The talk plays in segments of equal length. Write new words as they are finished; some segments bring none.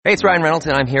Hey, it's Ryan Reynolds,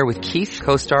 and I'm here with Keith,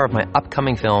 co-star of my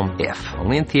upcoming film, If,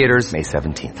 only in theaters May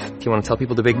 17th. Do you want to tell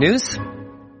people the big news?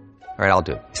 All right, I'll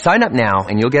do it. Sign up now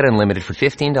and you'll get unlimited for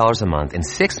 $15 a month and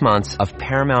 6 months of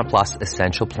Paramount Plus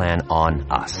Essential Plan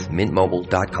on us.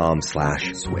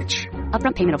 MintMobile.com/switch.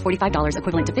 Upfront payment of $45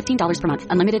 equivalent to $15 per month.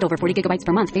 Unlimited over 40 gigabytes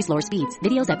per month. Face lower speeds.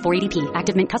 Videos at 480p.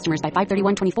 Active Mint customers by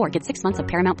 531.24 get 6 months of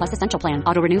Paramount Plus Essential Plan.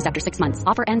 Auto renews after 6 months.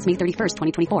 Offer ends May 31st,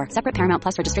 2024. Separate Paramount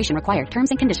Plus registration required. Terms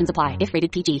and conditions apply if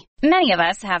rated PG. Many of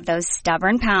us have those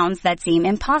stubborn pounds that seem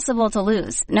impossible to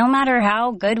lose, no matter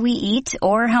how good we eat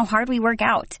or how hard we work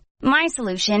out. My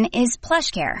solution is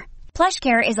PlushCare.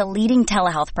 PlushCare is a leading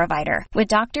telehealth provider with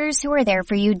doctors who are there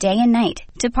for you day and night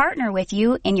to partner with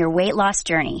you in your weight loss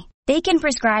journey. They can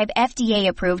prescribe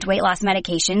FDA-approved weight loss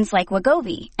medications like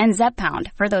Wegovy and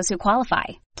Zepbound for those who qualify.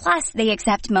 Plus, they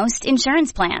accept most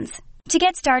insurance plans. To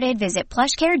get started, visit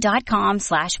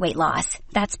plushcare.com/weight-loss.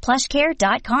 That's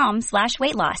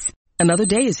plushcare.com/weight-loss. Another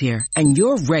day is here, and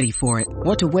you're ready for it.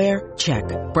 What to wear?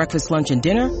 Check. Breakfast, lunch, and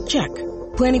dinner? Check.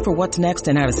 Planning for what's next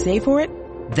and how to save for it?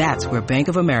 That's where Bank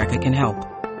of America can help.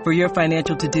 For your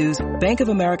financial to-dos, Bank of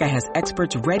America has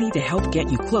experts ready to help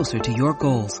get you closer to your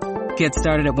goals. Get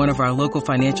started at one of our local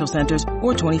financial centers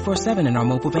or 24/7 in our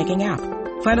mobile banking app.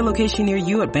 Find a location near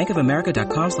you at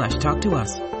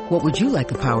bankofamerica.com/talktous. What would you like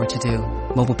the power to do?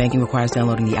 Mobile banking requires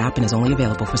downloading the app and is only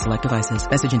available for select devices.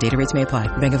 Message and data rates may apply.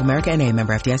 Bank of America N.A.,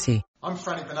 member FDIC. I'm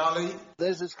Franny Benali.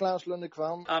 This is Klaus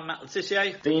Lundekvam. I'm Matt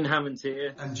Letitia. Dean Hammond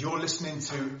here. And you're listening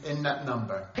to In That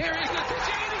Number. Here is Letitia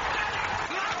and he's done it!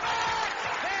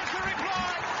 There's the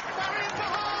reply. Marion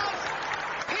Pahars.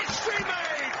 History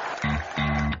made.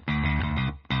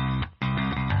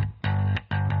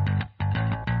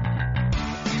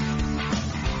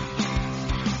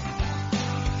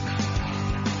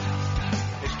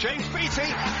 It's James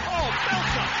Beattie. Oh,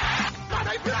 Belter.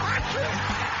 Mane for a hat-trick.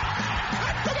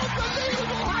 That's an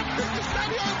unbelievable hat-trick to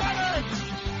Sadio Mane.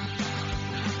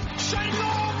 Shane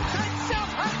Long takes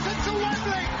Southampton to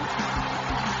Wembley.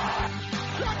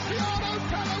 Graziano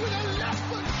Pella with a left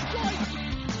foot strike.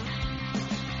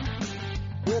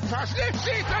 Walker slips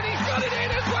it and he's got it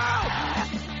in as well.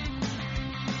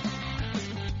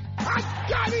 And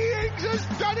Danny Ings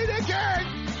has done it again.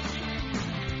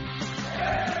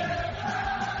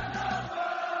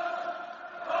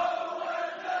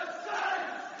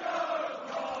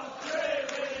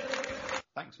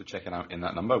 Thanks for checking out In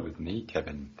That Number with me,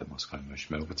 Kevin, the Moscow Mush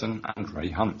Milverton, and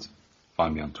Ray Hunt.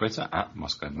 Find me on Twitter at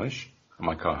Moscow Mush, and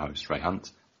my co-host Ray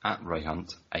Hunt at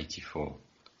RayHunt84.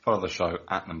 Follow the show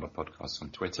at Number Podcast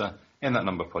on Twitter, In That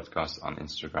Number Podcast on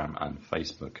Instagram and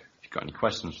Facebook. If you've got any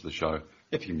questions for the show,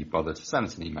 if you can be bothered, send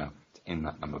us an email to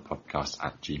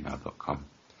inthatnumberpodcast@gmail.com.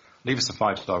 Leave us a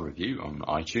 5-star review on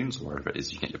iTunes or wherever it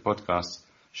is you get your podcasts.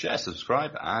 Share,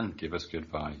 subscribe, and give us good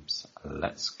vibes.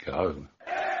 Let's go.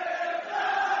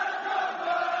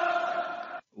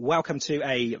 Welcome to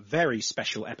a very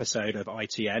special episode of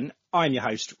ITN. I'm your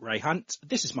host, Ray Hunt.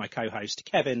 This is my co-host,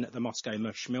 Kevin, the Moscow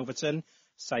Mush Milverton.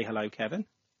 Say hello, Kevin.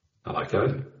 Hello,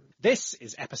 Kevin. This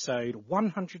is episode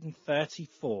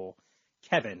 134.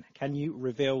 Kevin, can you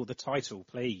reveal the title,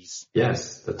 please?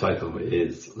 Yes, the title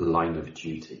is Line of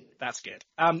Duty. That's good.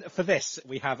 For this,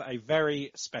 we have a very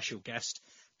special guest,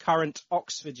 current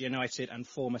Oxford United and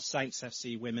former Saints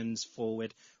FC women's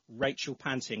forward, Rachel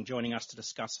Panting, joining us to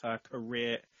discuss her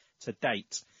career to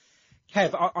date.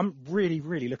 Kev, I'm really,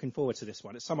 really looking forward to this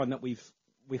one. It's someone that we've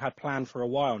had planned for a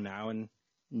while now, and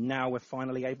now we're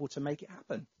finally able to make it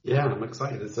happen. Yeah, I'm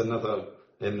excited. It's another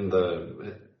in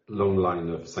the long line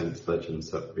of Saints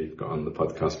legends that we've got on the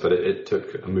podcast, but it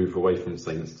took a move away from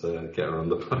Saints to get her on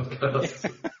the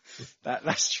podcast.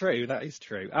 That's true. That is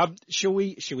true. Shall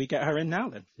we get her in now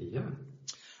then? Yeah.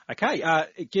 Okay.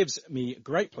 It gives me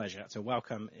great pleasure to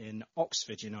welcome in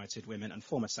Oxford United women and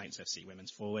former Saints FC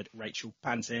women's forward, Rachel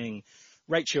Panting.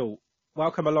 Rachel,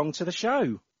 welcome along to the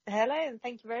show. Hello, and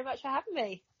thank you very much for having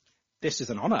me. This is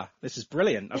an honour. This is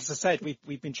brilliant. As I said,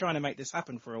 we've been trying to make this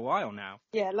happen for a while now.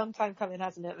 Yeah, a long time coming,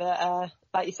 hasn't it? But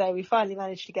like you say, we finally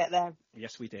managed to get there.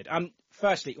 Yes, we did.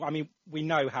 Firstly, I mean, we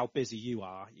know how busy you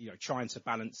are. You know, trying to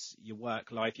balance your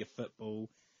work life, your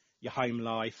football, your home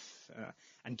life,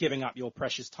 and giving up your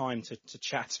precious time to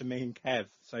chat to me and Kev.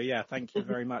 So yeah, thank you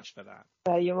very much for that.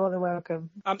 You're more than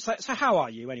welcome. So how are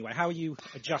you anyway? How are you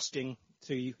adjusting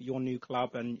to your new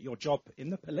club and your job in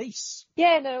the police?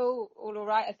 Yeah, no, all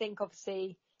right. I think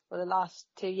obviously, the last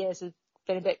 2 years have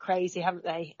been a bit crazy, haven't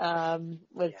they?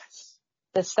 With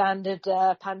the standard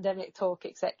pandemic talk,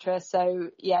 etc.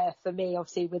 So yeah, for me,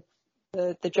 obviously with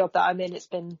the job that I'm in, it's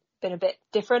been a bit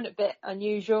different, a bit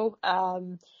unusual.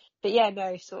 But yeah,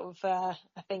 no, sort of, I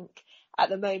think at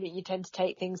the moment you tend to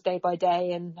take things day by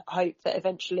day and hope that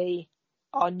eventually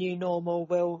our new normal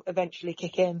will eventually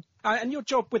kick in. And your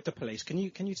job with the police, can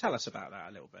you tell us about that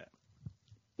a little bit?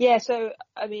 Yeah, so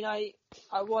I mean, I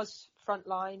was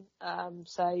frontline,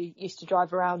 so used to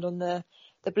drive around on the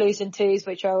Blues and Twos,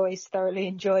 which I always thoroughly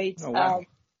enjoyed. Oh, wow.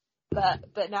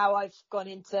 But now I've gone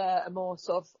into a more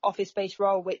sort of office-based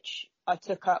role, which I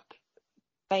took up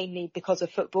mainly because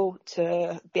of football,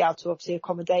 to be able to obviously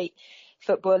accommodate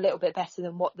football a little bit better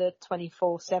than what the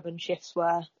 24/7 shifts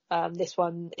were. This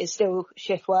one is still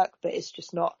shift work, but it's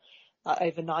just not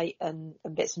overnight and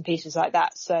bits and pieces like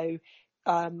that. So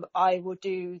I will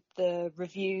do the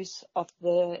reviews of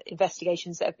the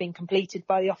investigations that have been completed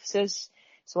by the officers.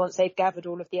 So once they've gathered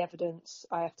all of the evidence,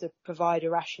 I have to provide a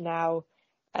rationale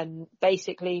and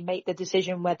basically make the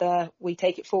decision whether we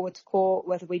take it forward to court,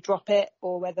 whether we drop it,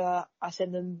 or whether I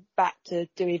send them back to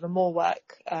do even more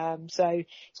work. So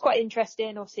it's quite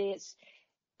interesting. Obviously, it's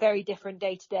very different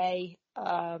day to day.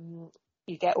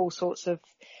 You get all sorts of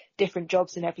different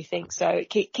jobs and everything. So it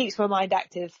keeps my mind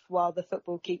active while the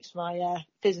football keeps my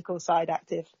physical side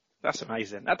active. That's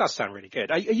amazing. That does sound really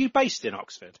good. Are you based in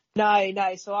Oxford? No.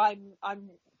 So I'm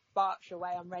Berkshire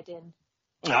way. I'm Reading.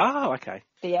 Oh, okay.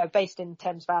 So yeah, based in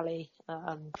Thames Valley,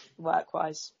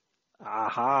 work-wise.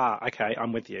 Aha, okay,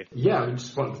 I'm with you. Yeah, I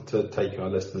just wanted to take our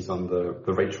listeners on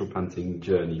the Rachel Panting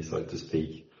journey, so to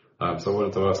speak. So I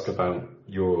wanted to ask about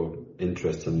your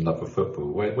interest and love of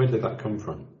football. Where did that come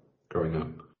from growing up?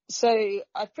 So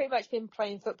I've pretty much been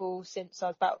playing football since I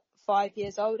was about 5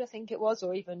 years old, I think it was,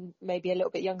 or even maybe a little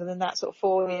bit younger than that, sort of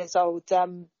 4 years old.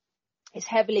 It's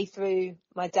heavily through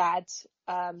my dad.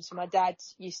 So my dad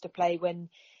used to play when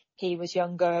he was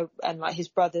younger, and like his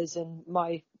brothers and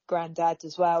my granddad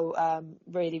as well,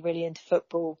 really, really into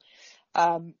football.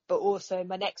 But also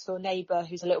my next door neighbour,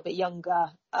 who's a little bit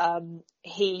younger,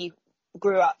 he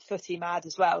grew up footy mad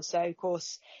as well. So of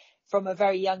course, from a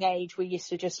very young age, we used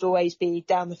to just always be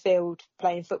down the field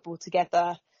playing football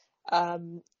together,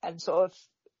 and sort of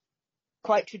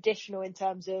quite traditional in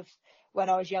terms of when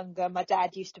I was younger. My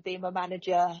dad used to be my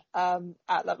manager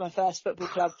at like my first football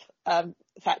club,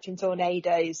 Thatcham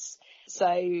Tornadoes.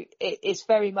 So it's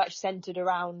very much centred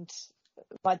around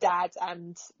my dad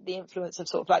and the influence of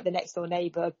sort of like the next door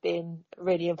neighbour being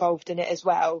really involved in it as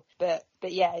well. But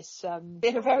yeah, it's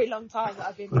been a very long time that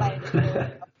I've been playing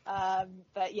it.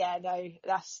 But yeah, no,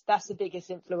 that's the biggest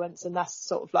influence, and that's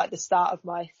sort of like the start of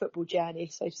my football journey,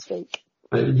 so to speak.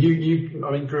 You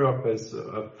grew up as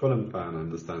a Fulham fan, I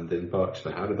understand, in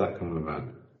Berkshire. How did that come about?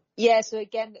 Yeah, so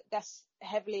again, that's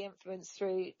heavily influenced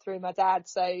through my dad.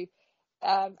 So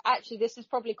actually, this is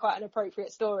probably quite an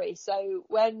appropriate story. So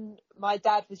when my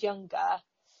dad was younger,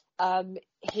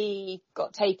 he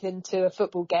got taken to a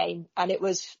football game, and it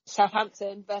was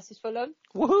Southampton versus Fulham.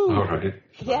 Woohoo! All right.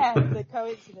 Yeah, the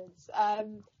coincidence.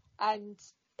 And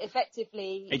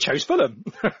effectively, he chose Fulham.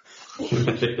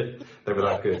 They were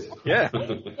that good. Yeah.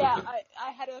 Yeah,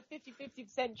 I had a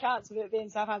 50-50% chance of it being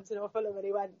Southampton or Fulham, and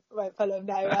he went Fulham.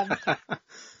 No,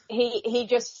 he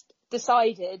just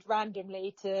decided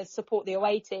randomly to support the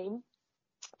away team,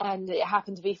 and it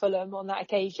happened to be Fulham on that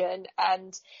occasion.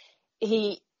 And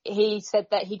he said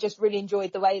that he just really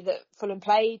enjoyed the way that Fulham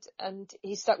played, and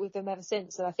he's stuck with them ever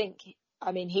since. And I think,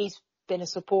 he's been a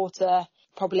supporter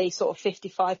probably sort of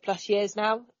 55 plus years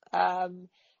now. And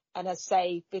as I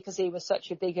say, because he was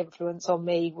such a big influence on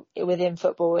me within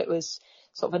football, it was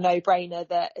sort of a no-brainer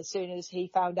that as soon as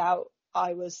he found out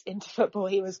I was into football,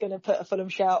 he was going to put a Fulham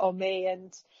shirt on me,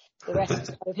 and the rest is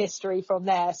kind of history from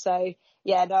there. So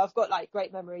yeah, no, I've got like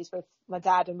great memories with my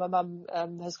dad, and my mum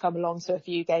has come along to a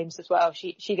few games as well.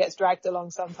 She gets dragged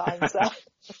along sometimes.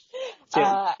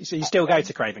 So you still go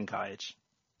to Craven Cottage?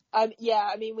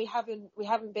 Yeah, we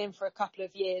haven't been for a couple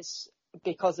of years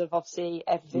because of obviously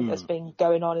everything that's been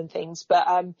going on and things. But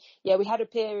yeah, we had a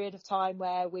period of time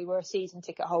where we were a season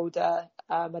ticket holder,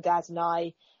 my dad and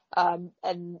I,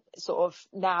 and sort of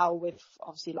now with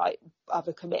obviously like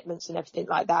other commitments and everything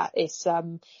like that, it's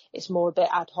more a bit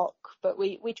ad hoc. But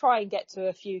we try and get to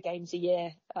a few games a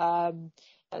year. And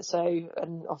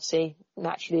obviously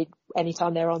naturally,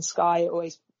 anytime they're on Sky,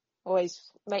 it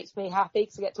always makes me happy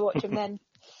because I get to watch them then.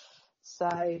 So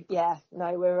yeah,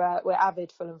 no, we're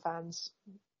avid Fulham fans.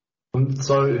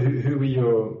 So who were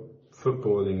your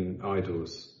footballing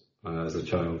idols as a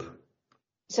child?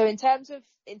 So in terms of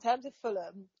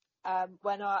Fulham,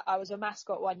 when I was a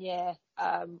mascot one year,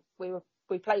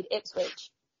 we played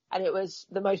Ipswich, and it was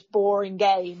the most boring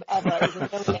game ever. It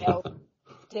was a 0-0,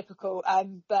 typical.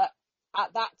 But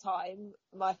at that time,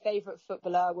 my favourite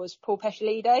footballer was Paul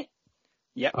Pesciolino.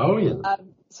 Yeah. Oh yeah.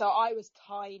 So I was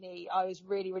tiny. I was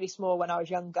really, really small when I was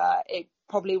younger. It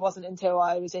probably wasn't until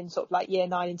I was in sort of like year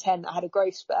 9 and 10 that I had a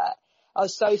growth spurt. I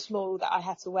was so small that I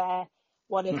had to wear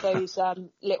one of those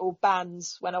little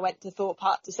bands when I went to Thorpe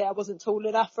Park to say I wasn't tall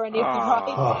enough for any of the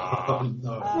rides.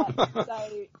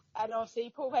 So, and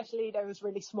obviously Paul Mescalino was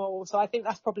really small, so I think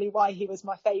that's probably why he was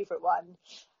my favourite one.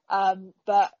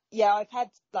 But yeah, I've had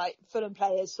like Fulham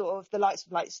players, sort of the likes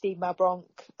of like Steve Malbronk,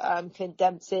 Clint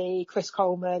Dempsey, Chris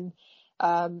Coleman,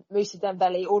 Moussa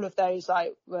Dembele, all of those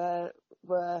like were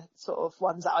sort of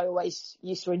ones that I always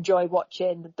used to enjoy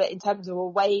watching. But in terms of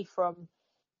away from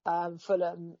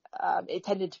Fulham, it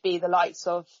tended to be the likes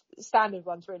of standard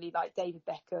ones, really, like David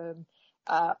Beckham.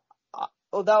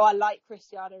 Although I like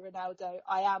Cristiano Ronaldo,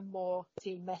 I am more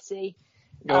team Messi.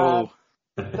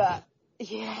 But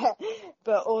yeah,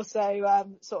 but also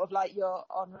sort of like your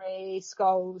Henry,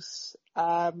 Scholes,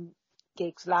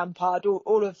 Giggs, Lampard,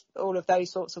 all of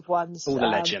those sorts of ones. All the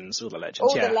legends. The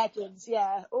legends,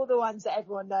 yeah. All the ones that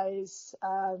everyone knows.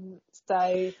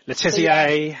 So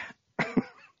Letizia.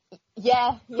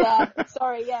 Yeah.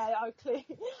 Sorry, yeah.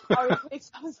 I'll include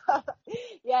some stuff.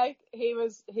 Yeah, he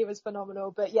was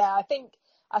phenomenal. But yeah, I think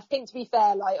to be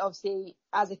fair, like obviously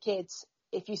as a kid,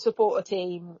 if you support a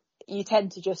team, you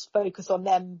tend to just focus on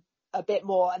them a bit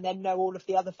more and then know all of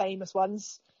the other famous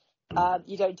ones.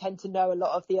 You don't tend to know a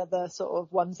lot of the other sort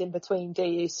of ones in between, do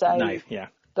you? So no, yeah.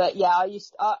 But yeah, I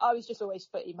was just always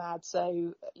footy mad.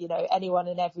 So, you know, anyone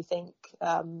and everything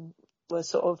was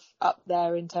sort of up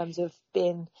there in terms of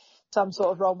being some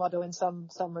sort of role model in some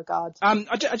regard.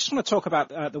 I just want to talk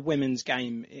about the women's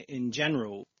game in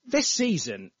general. This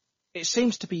season, it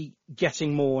seems to be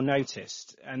getting more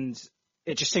noticed and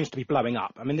it just seems to be blowing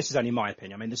up. I mean, this is only my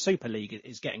opinion. I mean, the Super League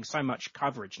is getting so much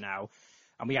coverage now.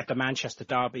 And we had the Manchester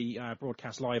Derby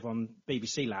broadcast live on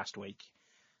BBC last week.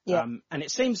 Yeah. And it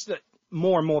seems that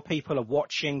more and more people are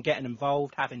watching, getting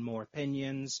involved, having more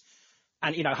opinions.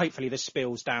 And, you know, hopefully this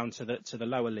spills down to the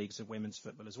lower leagues of women's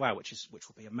football as well, which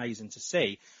will be amazing to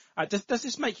see. Does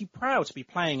this make you proud to be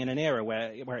playing in an era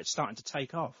where it's starting to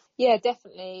take off? Yeah,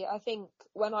 definitely. I think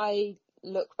when I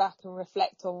look back and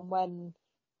reflect on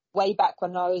way back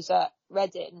when I was at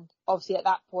Reading, obviously at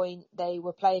that point they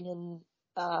were playing in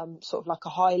sort of like a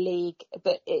high league,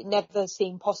 but it never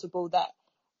seemed possible that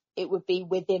it would be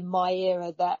within my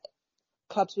era that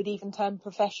clubs would even turn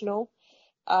professional.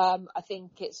 I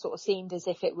think it sort of seemed as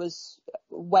if it was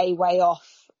way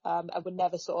off. I would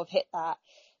never sort of hit that.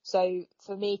 So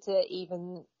for me to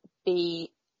even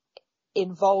be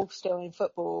involved still in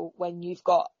football when you've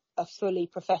got a fully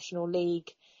professional league,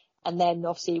 and then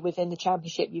obviously within the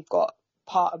Championship you've got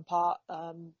part and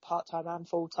part-time and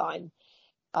full-time,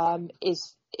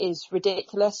 is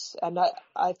ridiculous. And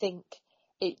I think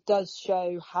it does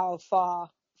show how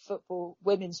far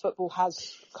women's football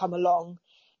has come along.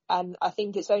 And I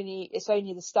think it's only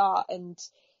the start, and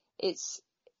it's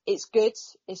good.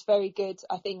 It's very good.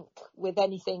 I think with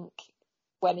anything,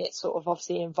 when it sort of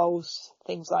obviously involves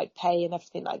things like pay and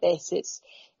everything like this,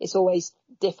 it's always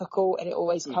difficult, and it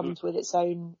always comes with its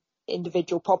own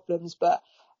individual problems. But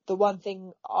the one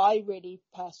thing I really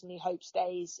personally hope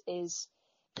stays is,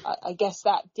 I guess,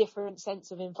 that different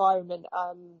sense of environment.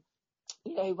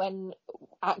 You know, when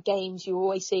at games you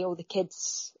always see all the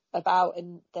kids about,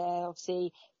 and they're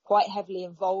obviously quite heavily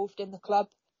involved in the club.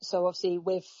 So obviously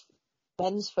with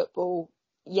men's football,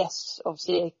 yes,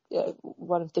 obviously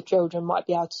one of the children might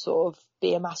be able to sort of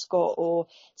be a mascot or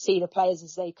see the players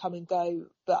as they come and go.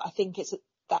 But I think it's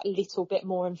that little bit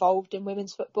more involved in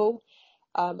women's football.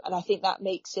 And I think that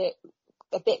makes it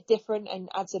a bit different and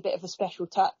adds a bit of a special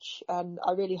touch. And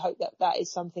I really hope that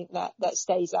is something that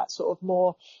stays, that sort of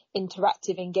more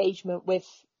interactive engagement with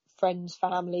friends,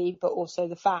 family, but also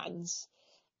the fans.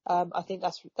 I think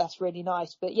that's really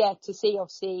nice. But yeah, to see,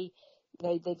 obviously, you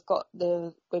know, they've got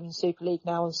the Women's Super League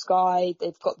now on Sky.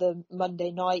 They've got the Monday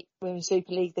night Women's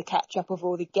Super League, the catch up of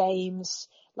all the games.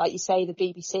 Like you say, the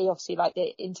BBC, obviously, like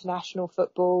the international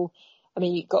football. I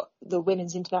mean, you've got the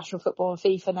women's international football on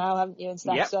FIFA now, haven't you, and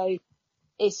stuff? Yep. So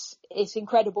it's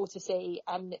incredible to see,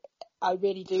 and I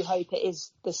really do hope it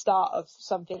is the start of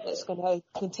something that's going to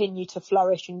continue to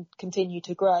flourish and continue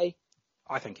to grow.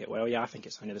 I think it will, yeah. I think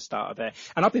it's only the start of it.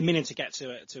 And I've been meaning to get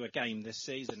to a game this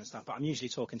season and stuff, but I'm usually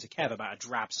talking to Kev about a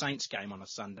drab Saints game on a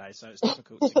Sunday, so it's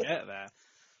difficult to get there.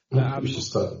 We should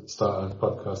start a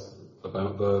podcast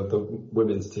about the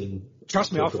women's team.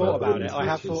 Trust me, I've thought about it. I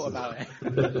have thought about it.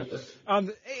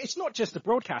 It's not just the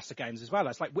broadcaster games as well.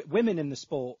 It's like women in the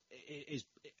sport is,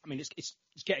 I mean, it's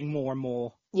getting more and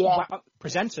more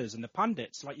presenters and the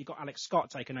pundits. Like you've got Alex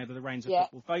Scott taking over the reins of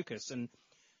Football Focus. And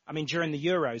I mean, during the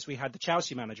Euros, we had the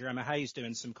Chelsea manager, Emma Hayes,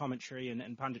 doing some commentary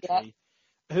and punditry,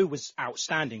 who was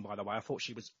outstanding, by the way. I thought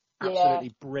she was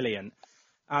absolutely brilliant.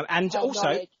 And also,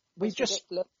 Norwich we've just,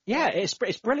 ridiculous.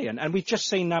 it's brilliant. And we've just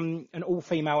seen an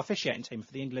all-female officiating team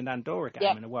for the England-Andorra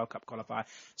game in a World Cup qualifier.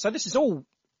 So this is all,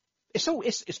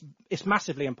 it's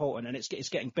massively important, and it's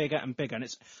getting bigger and bigger. And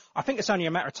I think it's only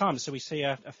a matter of time so we see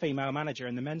a female manager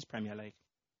in the Men's Premier League.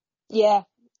 Yeah.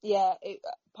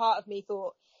 Part of me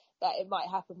thought that it might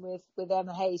happen with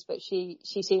Emma Hayes, but she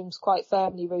seems quite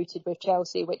firmly rooted with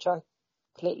Chelsea, which I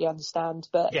completely understand.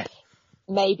 But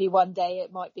maybe one day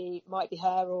it might be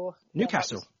her or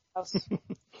Newcastle.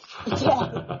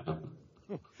 Yeah.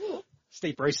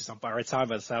 Steve Bruce is on borrowed time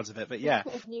by the sounds of it, but yeah.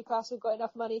 Newcastle got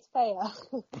enough money to pay her.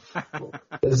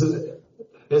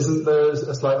 Isn't there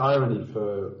a slight irony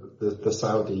for the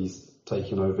Saudis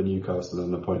taking over Newcastle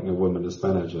and appointing a woman as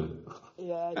manager?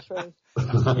 Yeah, true.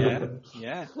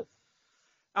 Yeah.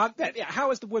 How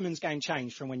has the women's game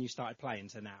changed from when you started playing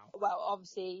to now? Well,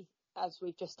 obviously, as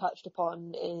we've just touched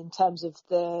upon, in terms of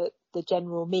the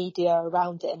general media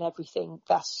around it and everything,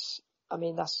 that's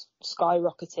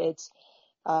skyrocketed.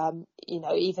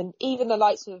 Even the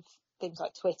likes of things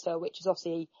like Twitter, which is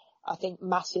obviously, I think,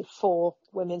 massive for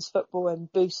women's football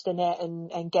and boosting it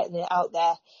and getting it out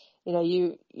there.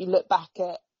 You look back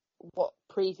at what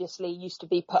previously used to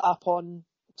be put up on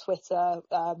Twitter,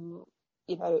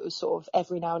 it was sort of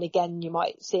every now and again you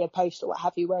might see a post or what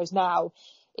have you, whereas now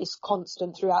it's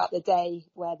constant throughout the day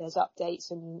where there's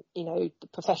updates, and, the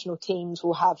professional teams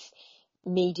will have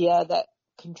media that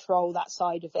control that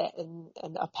side of it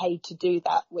and are paid to do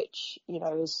that, which,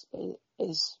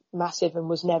 is massive and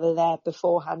was never there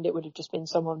beforehand. It would have just been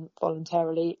someone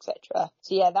voluntarily, etc.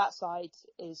 So yeah, that side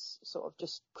is sort of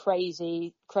just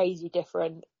crazy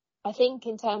different. I think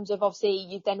in terms of, obviously,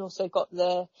 you've then also got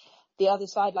the other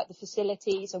side, like the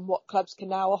facilities and what clubs can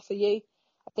now offer you.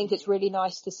 I think it's really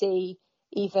nice to see,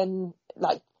 even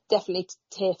like definitely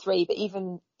tier 3, but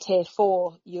even tier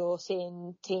 4, you're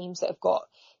seeing teams that have got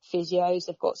physios,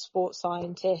 they've got sports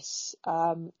scientists,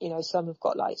 some have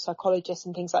got like psychologists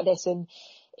and things like this. And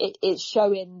it's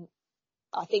showing,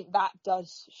 I think that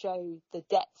does show the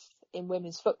depth in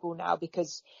women's football now,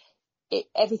 because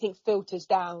everything filters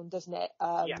down, doesn't it?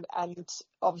 And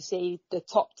obviously the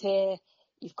top tier,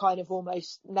 you've kind of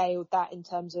almost nailed that in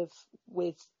terms of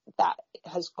with that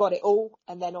has got it all.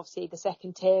 And then obviously the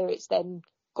second tier, it's then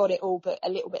got it all, but a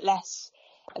little bit less.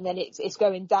 And then it's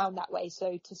going down that way.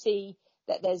 So to see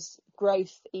that there's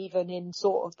growth even in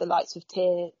sort of the likes of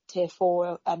tier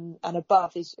 4 and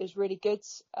above is really good.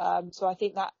 So I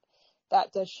think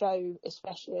that does show,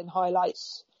 especially in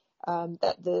highlights,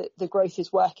 that the growth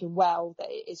is working well, that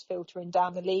it is filtering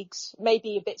down the leagues,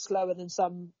 maybe a bit slower than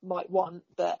some might want,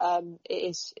 but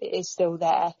it is still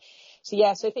there. So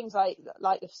yeah, so things like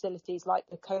the facilities, like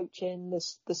the coaching,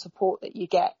 the support that you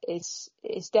get is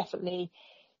definitely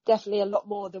a lot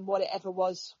more than what it ever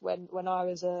was when I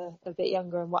was a bit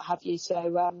younger and what have you.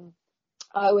 So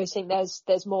I always think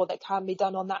there's more that can be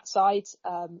done on that side,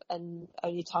 and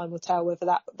only time will tell whether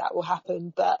that will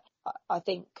happen. But I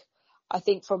think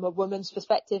from a woman's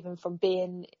perspective and from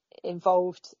being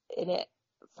involved in it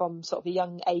from sort of a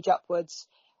young age upwards,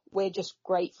 we're just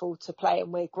grateful to play,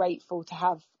 and we're grateful to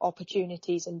have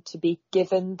opportunities and to be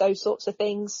given those sorts of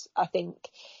things. I think,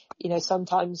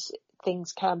 sometimes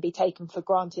things can be taken for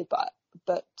granted,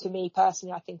 but to me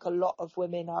personally, I think a lot of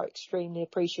women are extremely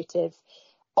appreciative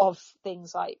of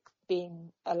things like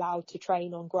being allowed to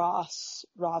train on grass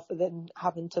rather than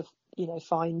having to,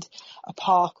 find a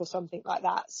park or something like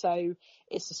that. So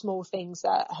it's the small things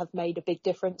that have made a big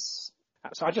difference.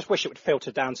 So I just wish it would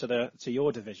filter down to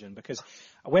your division, because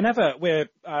whenever we're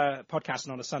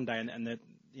podcasting on a Sunday and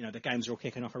the games are all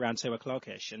kicking off around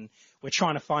 2:00ish, and we're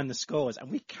trying to find the scores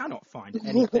and we cannot find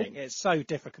anything. It's so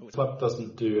difficult. The club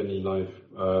doesn't do any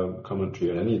live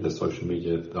commentary on any of the social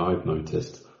media that I've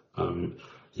noticed.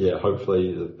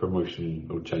 Hopefully the promotion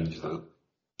will change that.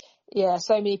 Yeah,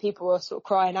 so many people are sort of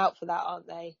crying out for that, aren't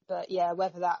they? But yeah,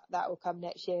 whether that will come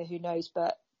next year, who knows?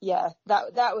 But yeah,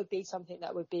 that would be something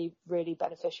that would be really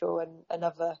beneficial and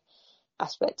another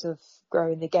aspect of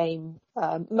growing the game.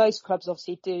 Most clubs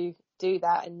obviously do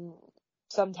that, and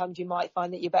sometimes you might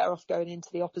find that you're better off going into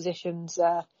the opposition's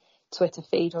Twitter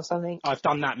feed or something. I've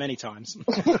done that many times.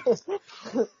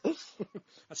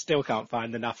 I still can't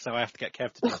find enough, so I have to get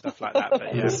Kev to do stuff like that.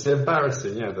 But yeah. It's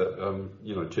embarrassing,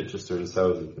 that Chichester and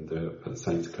Selsey can do it at the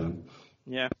same time.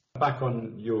 Yeah. Back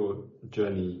on your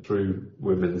journey through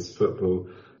women's football,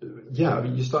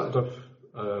 you started off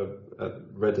at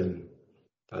Reading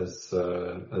as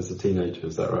a teenager,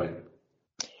 is that right?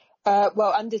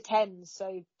 Well, under 10,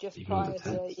 so just prior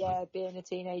to being a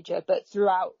teenager, but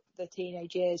throughout the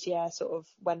teenage years, sort of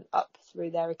went up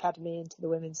through their academy into the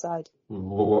women's side.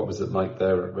 What was it like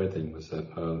there at Reading? Was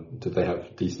it, did they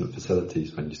have decent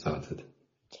facilities when you started?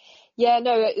 Yeah,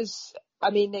 no, it was,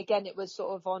 I mean, again, it was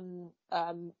sort of on,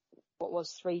 what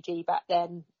was 3G back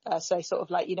then. So sort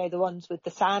of like, the ones with the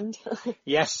sand.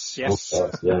 Yes. Yeah.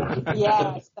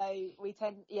 Yeah. So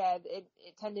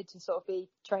it tended to sort of be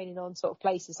training on sort of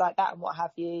places like that and what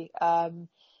have you.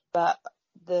 But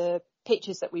the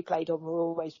pitches that we played on were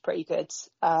always pretty good.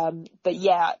 But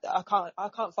yeah, I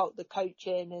can't fault the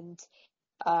coaching and,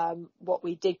 what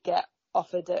we did get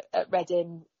offered at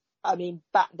Reading. I mean,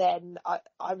 back then,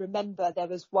 I remember there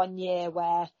was one year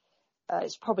where,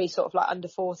 it's probably sort of like under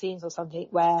 14s or something,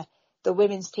 where the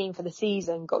women's team for the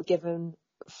season got given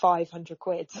 500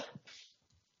 quid.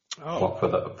 Oh, what, for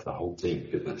the whole team?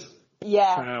 Goodness.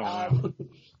 Yeah. Oh, wow.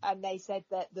 And they said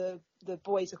that the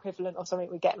boys equivalent or something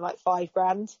were getting like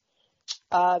 $5,000.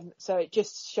 So it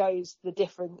just shows the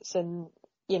difference. And,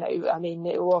 I mean,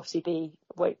 it will obviously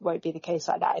won't be the case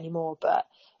like that anymore, but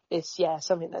it's,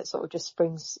 something that sort of just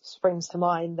springs to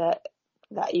mind that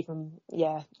even,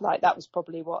 like that was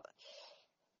probably what,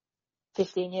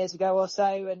 15 years ago or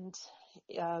so. And,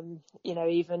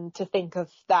 even to think of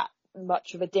that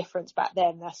much of a difference back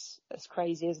then, that's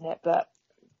crazy, isn't it? But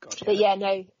yeah,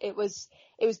 no, it was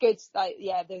good. Like,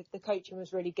 the coaching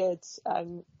was really good.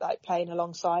 Like playing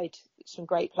alongside some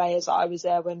great players. I was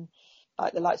there when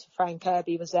like the likes of Fran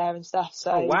Kirby was there and stuff.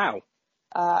 So, oh, wow.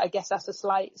 I guess that's a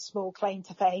small claim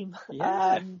to fame.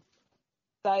 Yeah.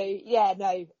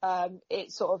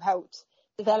 It sort of helped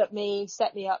develop me,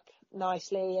 set me up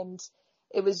nicely. And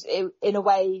it was in a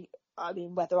way, I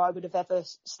mean, whether I would have ever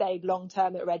stayed long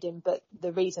term at Reading, but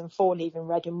the reason for leaving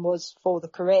Reading was for the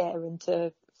career and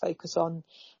to focus on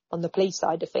the police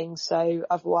side of things. So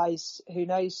otherwise, who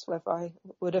knows whether I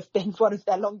would have been one of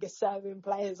their longest serving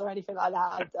players or anything like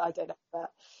that. I don't know.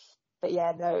 But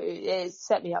yeah, no, it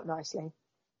set me up nicely.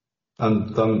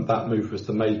 And that move was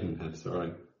to Maidenhead,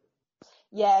 right?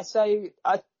 Yeah, so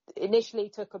I initially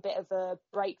took a bit of a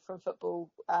break from football,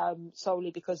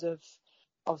 solely because of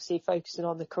obviously focusing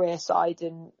on the career side.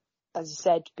 And as I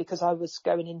said, because I was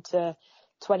going into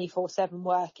 24/7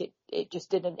 work, it just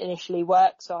didn't initially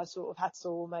work. So I sort of had to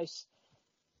almost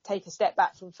take a step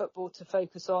back from football to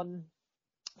focus on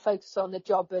the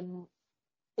job. And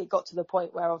it got to the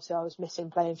point where obviously I was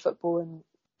missing playing football, and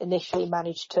initially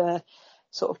managed to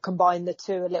sort of combine the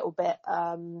two a little bit.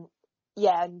 And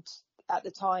at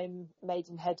the time,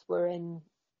 Maidenhead were in,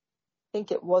 I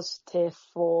think it was Tier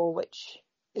 4, which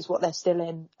is what they're still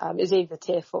in. It was either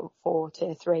Tier 4 or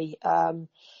Tier 3.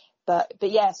 But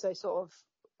yeah, so sort of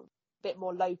a bit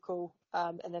more local,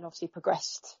 and then obviously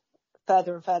progressed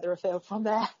further and further afield from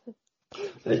there.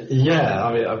 Yeah,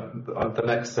 I mean, the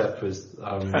next step was,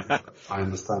 I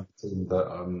understand, the team that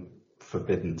I'm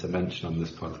forbidden to mention on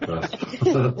this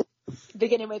podcast.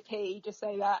 Beginning with P, just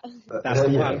say that. That's the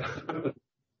one.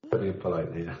 Putting it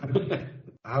politely, yeah.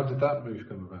 How did that move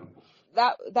come about?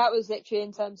 That was literally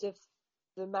in terms of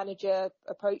the manager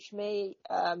approached me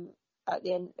at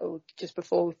the end, or just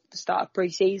before the start of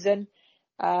pre-season,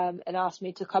 and asked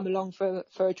me to come along for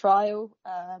a trial.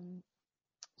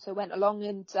 So I went along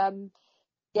and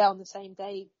on the same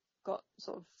day got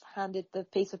sort of handed the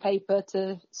piece of paper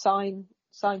to sign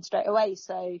straight away.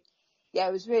 So yeah,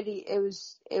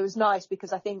 it was nice,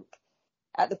 because I think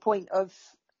at the point of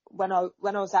when I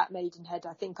was at Maidenhead,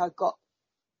 I think I got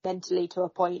mentally to a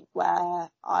point where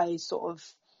I sort of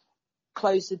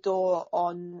closed the door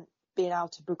on being able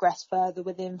to progress further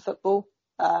within football,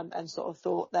 and sort of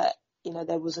thought that,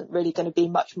 there wasn't really going to be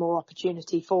much more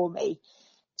opportunity for me.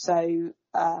 So,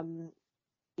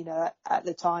 at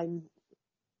the time,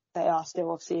 they are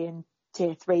still obviously in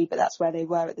Tier 3, but that's where they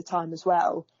were at the time as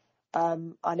well.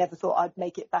 I never thought I'd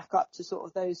make it back up to sort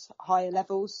of those higher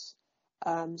levels.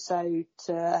 So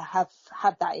to have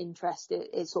had that interest,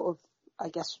 it sort of, I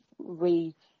guess,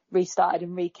 restarted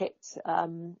and re-kicked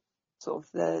sort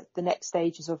of the next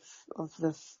stages of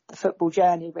the football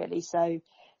journey, really. So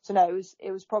no,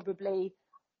 it was probably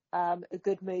a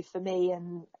good move for me,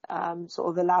 and sort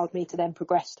of allowed me to then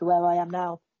progress to where I am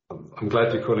now. I'm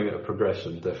glad you're calling it a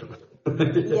progression, definitely.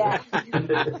 Yeah. I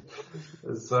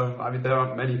mean, there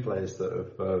aren't many players that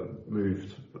have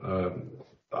moved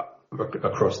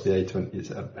across the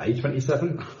A27.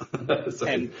 M27.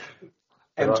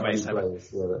 Players,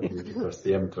 that have moved across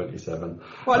the M27.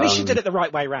 Well, at least you did it the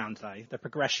right way round, though. The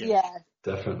progression. Yeah.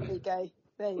 Definitely.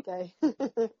 There you go.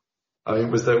 I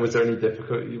mean, was there any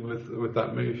difficulty with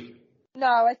that move? No,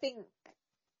 I think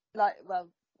like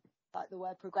the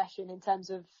word progression, in terms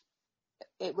of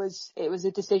it was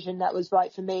a decision that was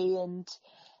right for me, and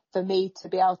for me to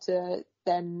be able to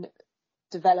then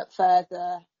develop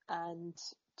further and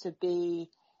to be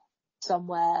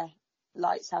somewhere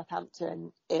like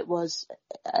Southampton, it was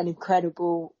an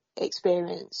incredible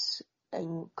experience,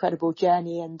 incredible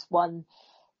journey, and one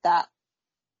that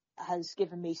has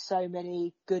given me so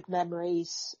many good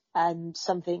memories and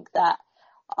something that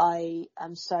I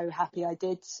am so happy I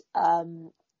did.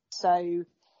 So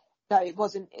no, it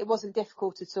wasn't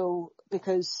difficult at all,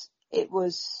 because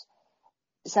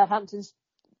Southampton's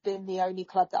been the only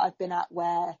club that I've been at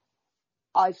where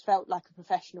I felt like a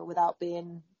professional without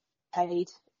being paid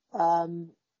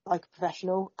like a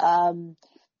professional.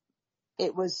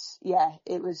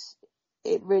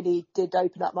 It really did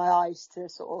open up my eyes to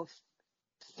sort of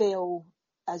feel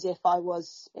as if I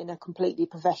was in a completely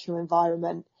professional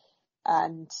environment,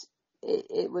 and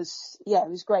it was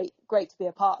great to be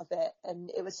a part of it. And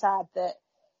it was sad that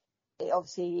it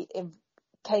obviously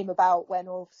came about when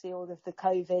obviously all of the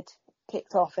COVID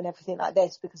kicked off and everything like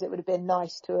this, because it would have been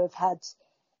nice to have had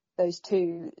those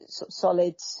 2 sort of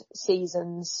solid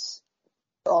seasons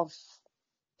of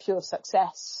pure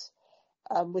success.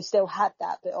 We still had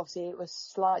that, but obviously it was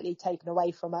slightly taken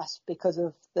away from us because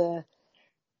of the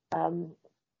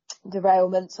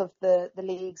derailments of the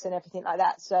leagues and everything like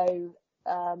that. So,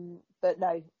 but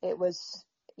no, it was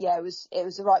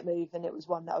the right move, and it was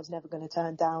one that I was never going to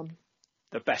turn down.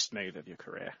 The best move of your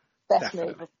career. Best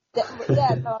Definitely. move.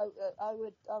 Yeah, no, I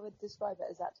would describe it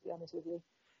as that, to be honest with you.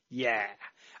 Yeah.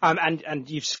 And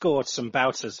you've scored some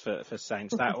bouters for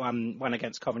Saints. That one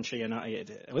against Coventry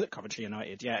United. Was it Coventry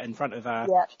United? Yeah, in front of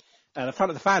the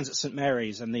front of the fans at St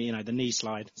Mary's, and the knee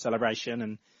slide celebration,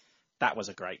 and that was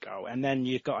a great goal. And then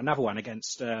you've got another one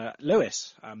against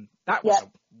Lewis. That was a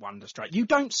wonder strike. You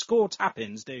don't score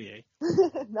tap-ins, do you?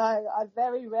 No, I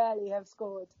very rarely have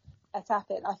scored a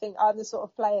tap-in. I think I'm the sort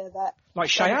of player that... Like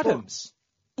Shay Adams.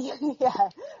 Yeah,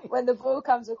 when the ball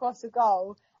comes across the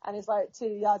goal and it's like 2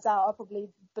 yards out, I'll probably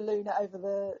balloon it over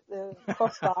the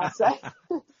crossbar.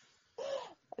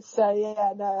 So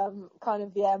yeah, no, I'm kind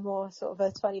of more sort of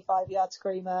a 25-yard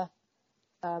screamer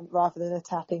rather than a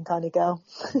tapping kind of girl.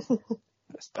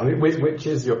 I mean, which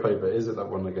is your favourite? Is it that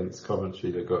one against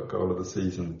Coventry that got goal of the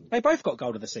season? They both got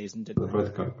goal of the season, didn't they?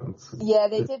 Both got goals. Yeah,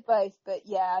 they did both, but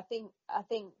yeah, I think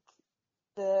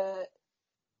the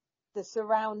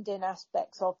surrounding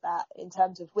aspects of that, in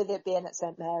terms of with it being at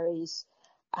St Mary's,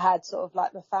 I had sort of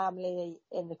like my family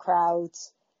in the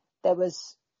crowds. There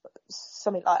was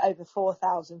something like over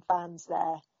 4,000 fans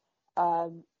there.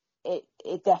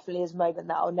 It definitely is a moment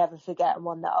that I'll never forget, and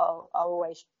one that I'll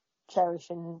always cherish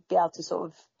and be able to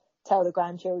sort of tell the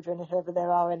grandchildren, if ever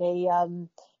there are any.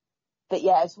 But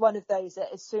yeah, it's one of those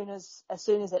that as soon as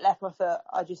it left my foot,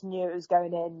 I just knew it was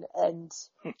going in. And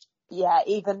yeah,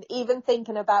 even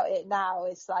thinking about it now,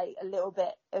 it's like a little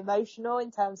bit emotional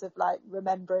in terms of like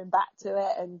remembering back to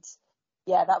it. And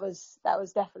yeah, that was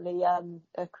definitely a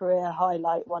career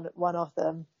highlight, one of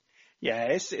them. Yeah,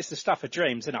 it's the stuff of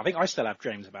dreams, isn't it? I think I still have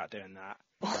dreams about doing that.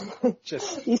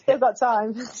 You still got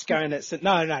time. It's going at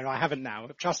no, I haven't now.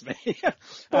 Trust me.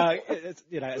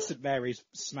 It's St Mary's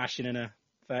smashing in a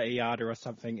 30-yarder or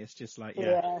something. It's just like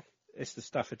it's the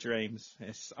stuff of dreams.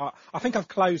 I think I've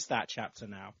closed that chapter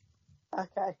now.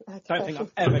 Okay. Don't think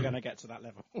I'm ever going to get to that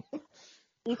level.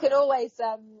 You can always,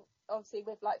 obviously,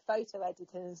 with like photo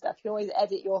editing and stuff, you can always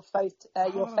edit your face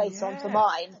onto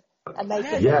mine and make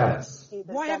it. Yes.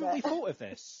 Why haven't we thought of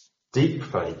this? Deep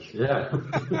fake, yeah.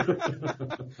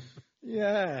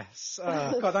 Yes.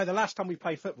 God, no, the last time we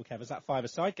played football, Kev, was that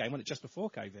five-a-side game, wasn't it, just before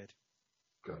COVID?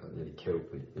 God, that nearly killed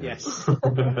me. Yeah. Yes.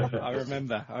 I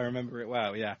remember it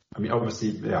well, yeah. I mean,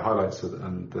 obviously, highlights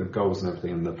and the goals and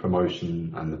everything, and the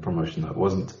promotion that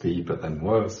wasn't to be, but then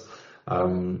was.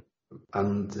 Your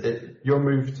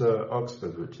move to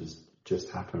Oxford, which has just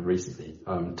happened recently,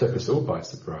 took us all by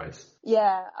surprise.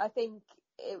 Yeah, I think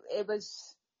it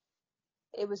was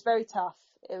very tough.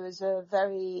 It was a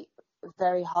very,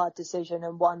 very hard decision,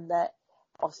 and one that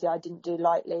obviously I didn't do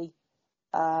lightly.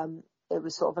 It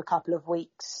was sort of a couple of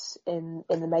weeks in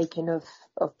the making of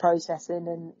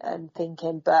processing and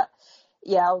thinking. But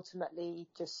yeah, ultimately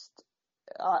just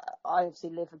I obviously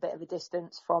live a bit of a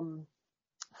distance from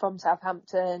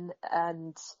Southampton,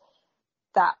 and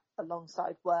that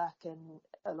alongside work and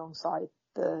alongside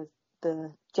the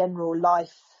general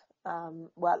life,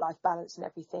 work-life balance and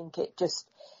everything,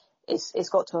 it's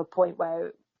got to a point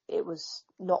where it was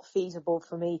not feasible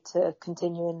for me to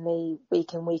continually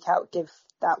week in, week out give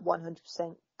that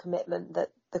 100% commitment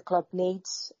that the club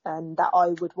needs and that I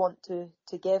would want to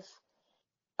give.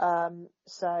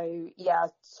 So yeah,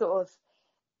 sort of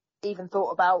even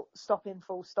thought about stopping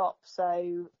full stop.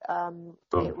 So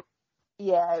it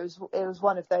was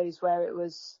one of those where it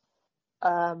was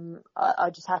I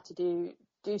just had to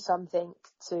do something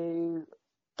to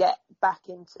get back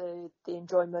into the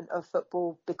enjoyment of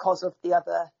football because of the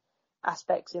other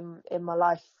aspects in my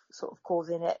life sort of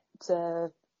causing it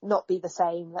to not be the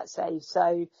same, let's say.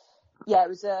 So yeah, it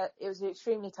was an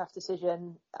extremely tough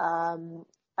decision,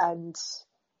 and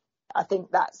I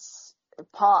think that's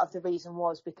part of the reason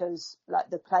was because like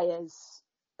the players,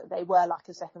 they were like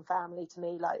a second family to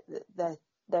me. Like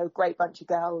they're a great bunch of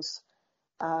girls.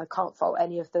 Can't fault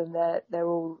any of them. They're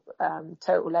all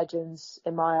total legends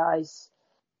in my eyes.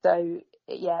 So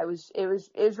yeah, it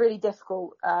was really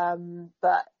difficult,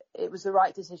 but it was the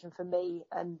right decision for me.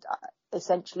 And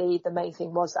essentially, the main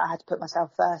thing was that I had to put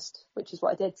myself first, which is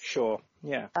what I did. Sure.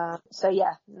 Yeah. So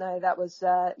yeah, no, that was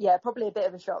probably a bit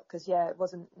of a shock because it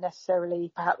wasn't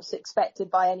necessarily perhaps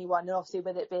expected by anyone, and obviously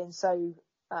with it being so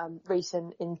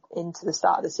recent into the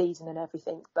start of the season and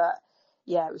everything. But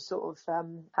yeah, it was sort of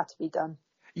had to be done.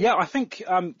 Yeah, I think,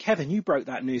 Kevin, you broke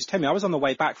that news to me. I was on the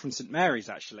way back from St Mary's,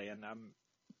 actually, and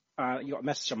you got a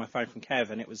message on my phone from Kev,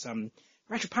 and it was,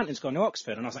 Rachel Panting's gone to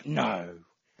Oxford, and I was like, no.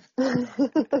 And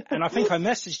I think I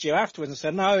messaged you afterwards and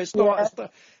said, no, it's not. Yeah. It's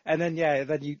not. And then,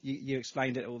 then you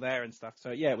explained it all there and stuff.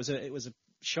 So, yeah, it was a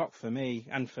shock for me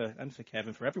and for Kev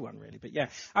and for everyone, really. But, yeah,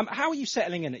 how are you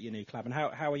settling in at your new club, and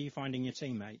how are you finding your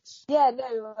teammates? Yeah,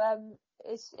 no,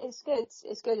 it's good.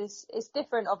 It's good. It's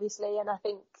different, obviously, and I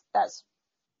think that's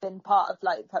been part of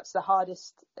like perhaps the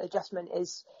hardest adjustment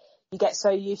is you get so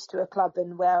used to a club,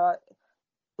 and where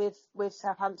with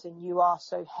Southampton you are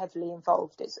so heavily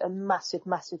involved. It's a massive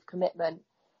commitment,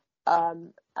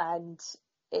 and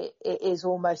it is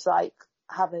almost like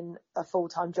having a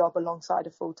full-time job alongside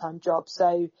a full-time job.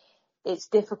 So it's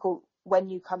difficult when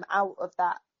you come out of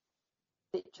that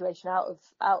situation, out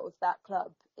of that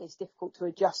club. It's difficult to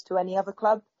adjust to any other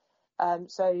club.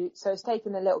 So it's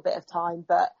taken a little bit of time,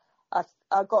 but I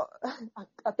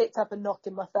picked up a knock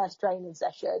in my first training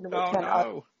session,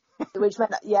 which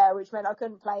meant I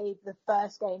couldn't play the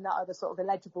first game that I was sort of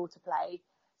eligible to play.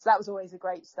 So that was always a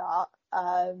great start.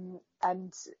 And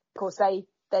of course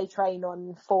they train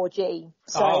on 4G.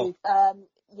 So,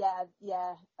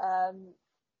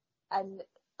 and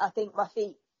I think my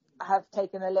feet have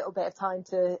taken a little bit of time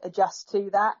to adjust to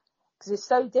that because it's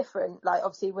so different. Like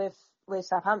obviously with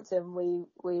Southampton,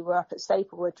 we were up at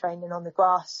Staplewood training on the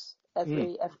grass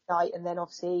every night, and then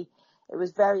obviously it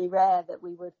was very rare that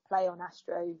we would play on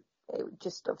Astro. It would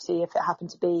just obviously if it happened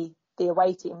to be the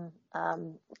away team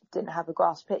didn't have a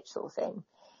grass pitch sort of thing.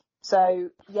 So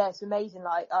yeah, it's amazing.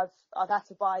 Like I've had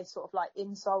to buy sort of like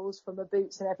insoles for my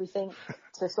boots and everything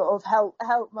to sort of help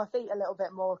my feet a little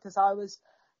bit more, because I was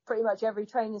pretty much every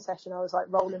training session I was like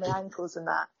rolling my ankles and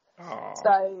that. Aww.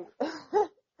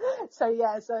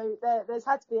 So there's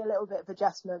had to be a little bit of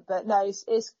adjustment, but no, it's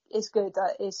good.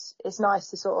 It's nice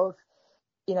to sort of,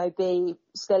 be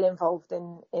still involved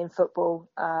in football.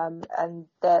 And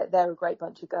they're a great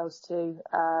bunch of girls too.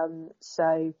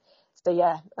 So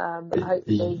yeah,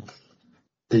 hopefully.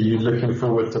 Are you looking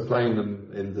forward to playing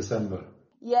them in December?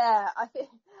 Yeah,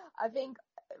 I think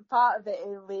part of it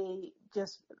will be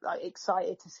just like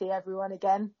excited to see everyone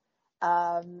again.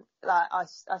 Like I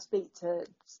speak to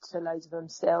loads of them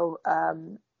still,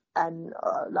 and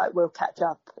like we'll catch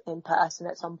up in person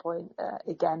at some point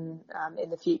again in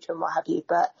the future and what have you.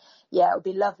 But yeah, it'll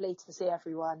be lovely to see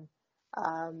everyone.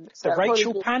 The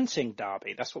Rachel Panting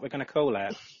Derby, that's what we're going to call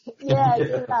it. Yeah,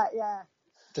 do that, yeah.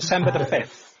 December the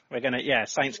 5th. We're going to,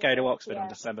 Saints go to Oxford on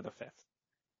December the 5th.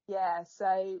 Yeah,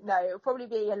 so no, it'll probably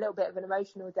be a little bit of an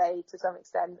emotional day to some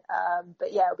extent.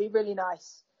 But yeah, it'll be really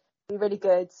nice. Be really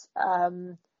good,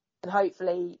 and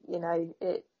hopefully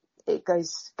it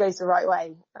goes the right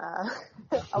way. I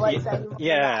won't say anymore.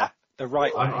 Yeah, the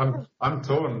right way. I'm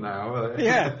torn now.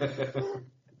 Yeah.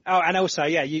 Oh, and also,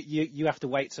 you have to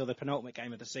wait till the penultimate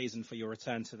game of the season for your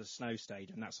return to the Snow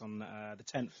Stadium. That's on the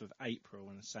 10th of April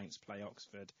when the Saints play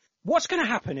Oxford. What's going to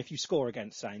happen if you score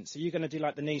against Saints? Are you going to do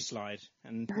like the knee slide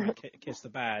and kiss the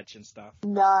badge and stuff?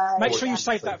 No. Make sure you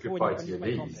save that for when you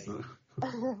play Pompey.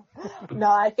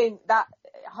 No, I think that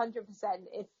 100%.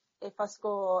 If I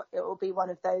score, it will be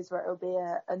one of those where it will be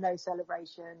a no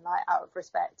celebration, like out of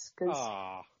respect. Because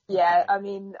okay. I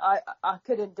mean, I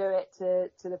couldn't do it to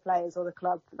the players or the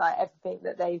club. Like everything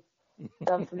that they've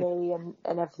done for me and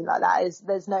everything like that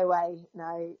there's no way.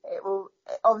 No, it will.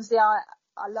 Obviously,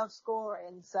 I love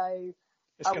scoring, so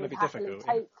it's going to be difficult.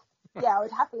 I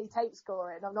would happily take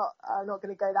scoring. I'm not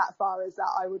going to go that far as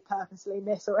that I would purposely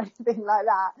miss or anything like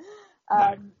that.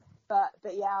 No.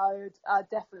 But yeah, I'd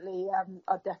definitely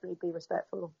be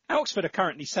respectful. Oxford are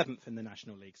currently 7th in the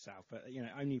National League South, but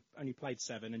only played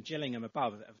 7, and Gillingham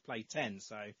above have played 10,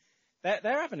 so they're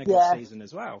having a good season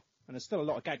as well. And there's still a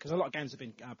lot of games, because a lot of games have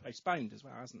been postponed as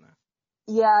well, hasn't there?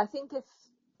 Yeah, I think if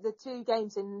the two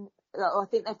games I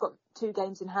think they've got 2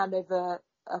 games in hand over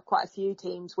quite a few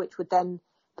teams, which would then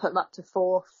put them up to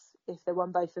 4th if they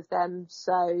won both of them.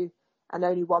 So, and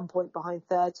only 1 point behind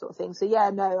 3rd sort of thing. So yeah,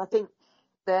 no, I think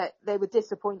that they were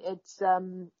disappointed.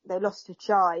 They lost to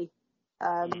Chai.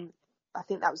 I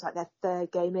think that was like their 3rd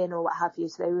game in or what have you.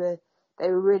 So they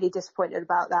were really disappointed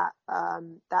about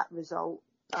that result.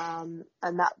 And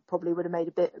that probably would have made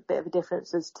a bit of a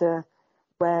difference as to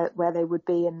where they would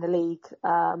be in the league.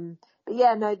 But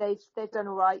yeah, no, they've done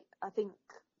all right. I think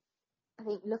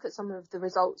look at some of the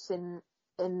results in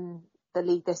the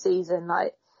league this season.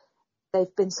 Like,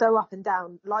 they've been so up and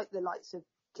down, like the likes of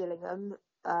Gillingham.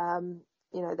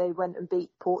 They went and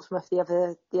beat Portsmouth the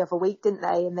other week, didn't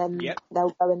they? And then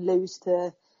they'll go and lose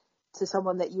to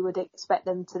someone that you would expect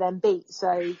them to then beat.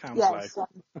 So yes,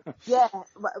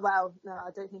 well, no,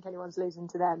 I don't think anyone's losing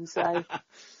to them. So,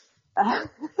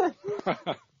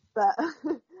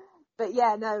 but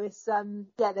yeah, no, it's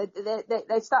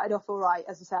they started off all right.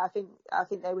 As I say, I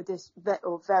think they were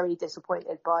very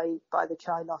disappointed by the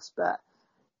Chai loss, but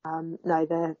no,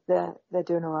 they're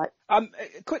doing all right. A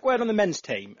quick word on the men's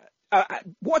team.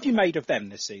 What have you made of them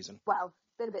this season? Well,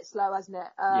 been a bit slow, hasn't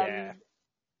it?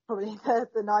 Probably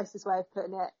the nicest way of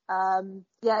putting it.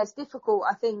 It's difficult.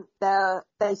 I think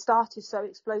they started so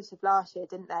explosive last year,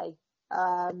 didn't they?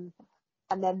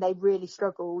 And then they really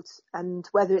struggled. And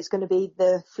whether it's going to be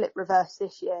the flip reverse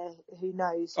this year, who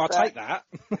knows? I'll take that.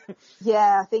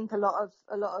 Yeah, I think a lot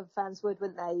of fans would,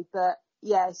 wouldn't they? But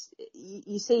yes,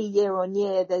 you see year on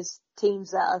year, there's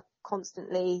teams that are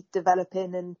constantly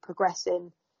developing and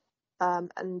progressing.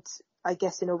 And I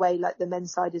guess in a way, like, the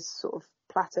men's side is sort of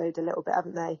plateaued a little bit,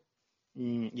 haven't they?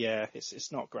 Yeah,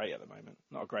 it's not great at the moment.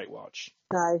 Not a great watch.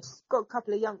 No, got a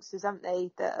couple of youngsters, haven't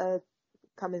they, that are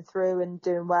coming through and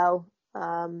doing well.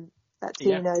 That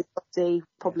Tino's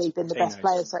probably been the best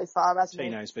player so far, hasn't he?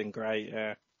 Tino's been great,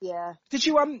 yeah. Yeah. Did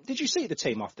you see the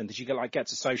team often? Did you get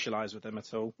to socialise with them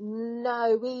at all?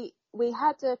 No, we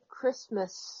had a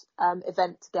Christmas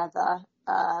event together.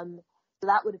 So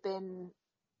that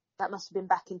must have been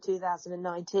back in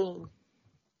 2019.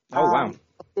 Oh wow!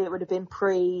 It would have been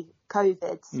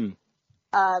pre-COVID.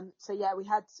 So yeah, we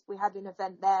had an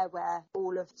event there where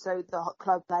the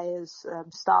club players,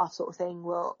 staff sort of thing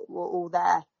were all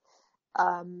there.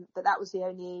 But that was the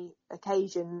only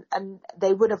occasion, and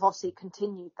they would have obviously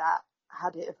continued that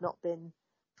had it have not been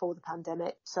for the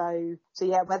pandemic. So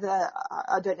yeah, whether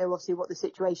I don't know obviously what the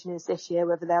situation is this year,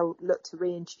 whether they'll look to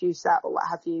reintroduce that or what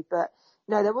have you, but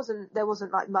no, there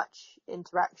wasn't like much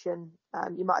interaction.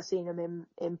 You might have seen them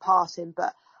in passing,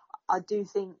 but I do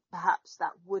think perhaps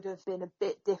that would have been a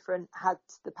bit different had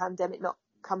the pandemic not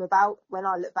come about. When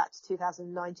I look back to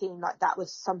 2019, like, that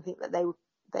was something that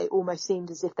they almost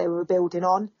seemed as if they were building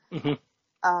on. Mm-hmm.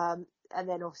 And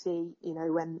then obviously,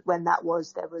 when that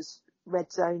was, there was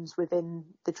red zones within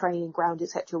the training ground,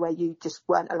 etc., where you just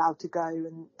weren't allowed to go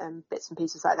and bits and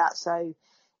pieces like that. So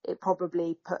it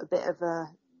probably put a bit of a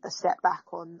step back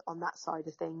on that side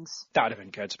of things. That would have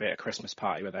been good to be at a Christmas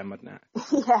party with them, wouldn't it?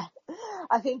 Yeah,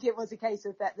 I think it was a case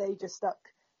of that they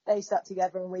stuck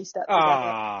together and we stuck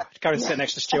together. Go and sit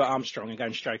next to Stuart Armstrong and go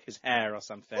and stroke his hair or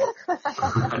something.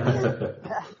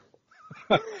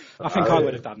 I think I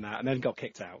would have done that and then got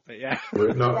kicked out, but yeah.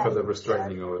 We're not for the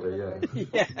restraining order,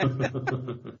 yeah.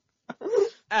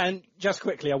 And just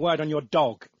quickly, a word on your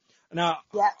dog. Now,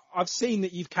 I've seen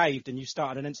that you've caved and you've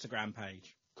started an Instagram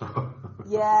page.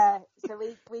 Yeah, so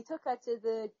we took her to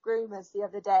the groomers the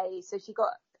other day. So she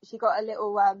got a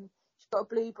little she got a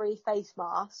blueberry face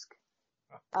mask,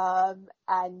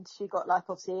 and she got, like,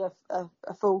 obviously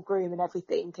a full groom and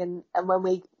everything. And when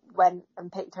we went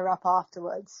and picked her up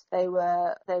afterwards, they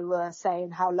were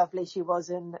saying how lovely she was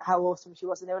and how awesome she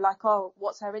was, and they were like, "Oh,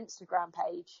 what's her Instagram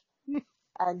page?"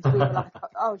 And we were like,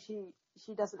 "Oh,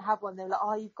 she doesn't have one." They were like,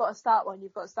 "Oh, you've got to start one.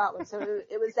 So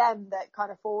it was them that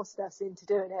kind of forced us into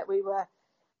doing it. We were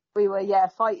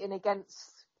fighting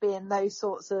against being those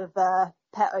sorts of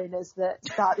pet owners that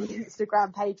start the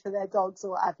Instagram page for their dogs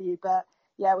or what have you. But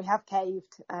yeah, we have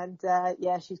caved, and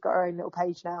she's got her own little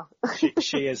page now.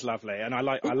 she is lovely, and I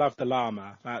love the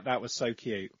llama. That was so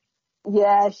cute.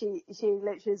 Yeah, she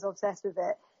literally is obsessed with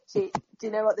it. Do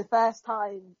you know what? The first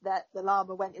time that the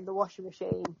llama went in the washing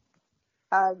machine,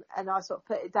 and I sort of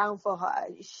put it down for her,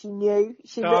 she knew.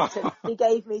 She looked at me, she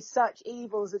gave me such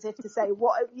evils as if to say,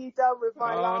 "What have you done with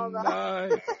my llama?"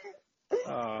 No.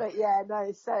 But yeah,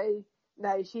 no. So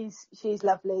no, she's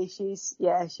lovely. She's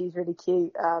really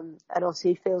cute, and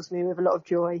obviously fills me with a lot of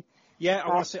joy. Yeah, I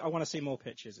want to see more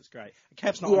pictures. It's great.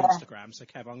 Kev's not on Instagram, so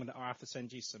Kev, I'll have to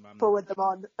send you some forward them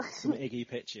on some Iggy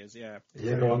pictures. Yeah.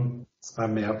 Yeah, go on.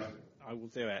 Spam me up. I will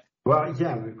do it. Well,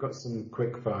 yeah, we've got some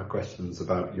quick fire questions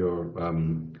about your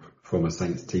former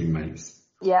Saints teammates.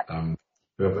 Yeah.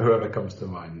 Whoever comes to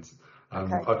mind.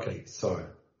 Okay, so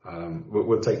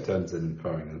we'll take turns in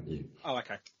firing at you. Oh,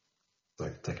 okay.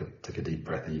 So take a deep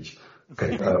breath each.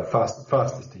 Okay,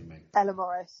 fastest teammate. Ella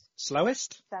Morris.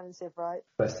 Slowest? Shannon Sivright.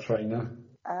 Best trainer.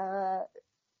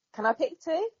 Can I pick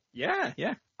two? Yeah.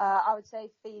 I would say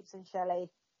Phoebes and Shelley.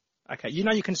 Okay,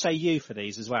 you can say you for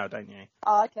these as well, don't you?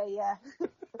 Oh, okay, yeah.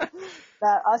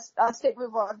 No, I'll stick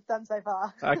with what I've done so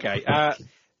far. Okay,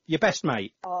 your best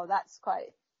mate. Oh, that's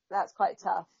quite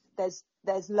tough.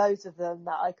 There's loads of them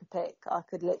that I could pick. I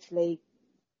could literally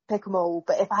pick them all.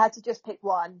 But if I had to just pick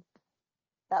one,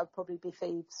 that would probably be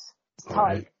Phoebes. It's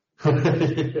tight.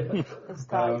 It's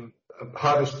tight.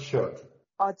 Hardest shot.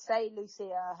 I'd say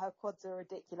Lucia. Her quads are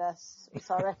ridiculous.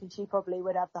 So I reckon she probably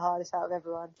would have the hardest out of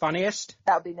everyone. Funniest?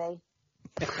 That would be me.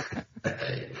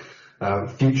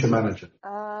 Future manager.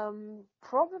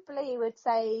 Probably would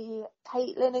say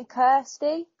Caitlin and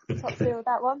Kirsty. Top two with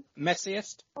that one.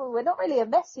 Messiest? Oh, we're not really a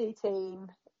messy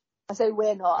team. I say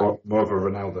we're not. More of a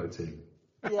Ronaldo team.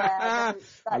 Yeah.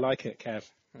 I like it, Kev.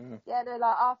 Oh. Yeah, no,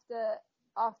 like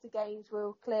after games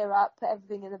we'll clear up, put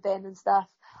everything in the bin and stuff.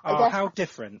 I guess, how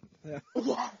different.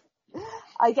 Yeah.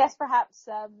 I guess perhaps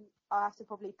I'll have to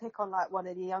probably pick on like one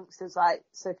of the youngsters like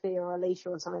Sophia or Alicia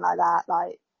or something like that.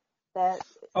 Like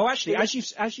actually, as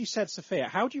you said Sophia,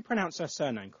 how do you pronounce her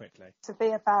surname quickly?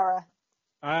 Sophia Farah.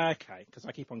 Okay, because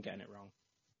I keep on getting it wrong.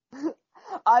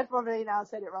 I've probably now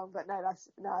said it wrong, but I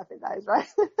think that is right.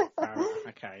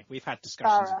 Okay, we've had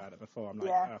discussions about it before. I'm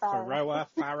like, Faroa.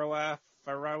 I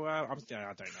don't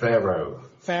know.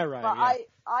 Pharaoh. But yeah.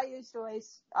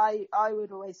 I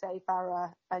would always say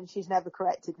Farah, and she's never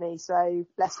corrected me, so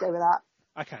let's go with that.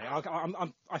 Okay,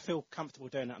 I feel comfortable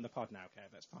doing that on the pod now. Okay,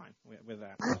 that's fine. With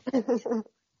that.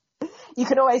 You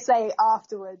can always say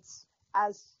afterwards,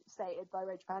 as stated by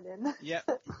Reg Pandon. Yep.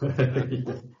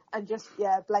 And just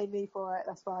blame me for it.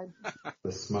 That's fine.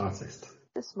 The smartest.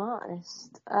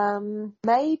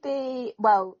 Maybe.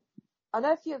 Well, I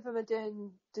know a few of them are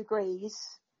doing degrees.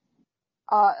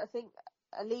 I think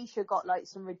Alicia got like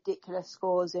some ridiculous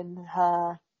scores in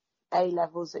her A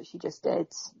levels that she just did.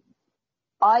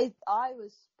 I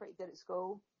was pretty good at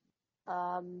school.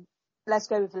 Let's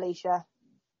go with Alicia.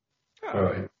 All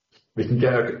right. We can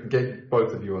get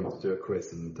both of you on to do a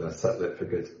quiz and settle it for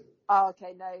good. Oh,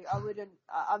 okay. No, I wouldn't.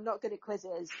 I'm not good at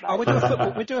quizzes. Oh,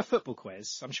 we'll do a football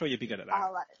quiz. I'm sure you'd be good at that.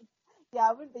 Oh, right. Yeah,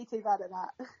 I wouldn't be too bad at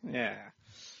that. Yeah.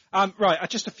 Right.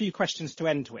 Just a few questions to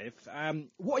end with.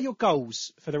 What are your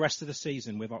goals for the rest of the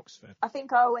season with Oxford? I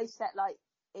think I always set like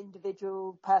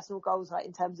individual personal goals, like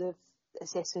in terms of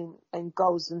assists and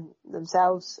goals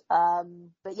themselves.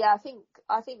 But yeah, I think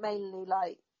mainly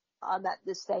like I'm at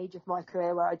the stage of my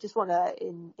career where I just want to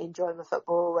enjoy my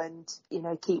football and,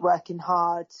 keep working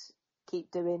hard, keep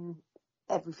doing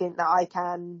everything that I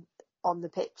can on the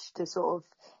pitch to sort of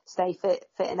stay fit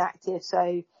and active.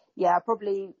 So yeah, I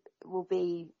probably will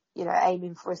be,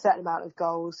 aiming for a certain amount of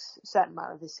goals, a certain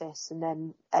amount of assists, and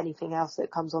then anything else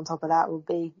that comes on top of that will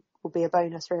be a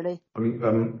bonus, really. I mean,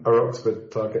 are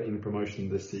Oxford targeting promotion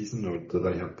this season, or do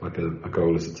they have like a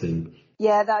goal as a team?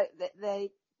 Yeah,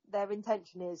 their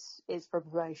intention is for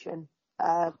promotion,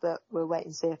 but we'll wait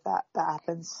and see if that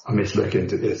happens. I mean,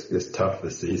 it's tough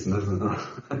this season, isn't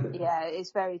it? Yeah,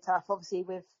 it's very tough. Obviously,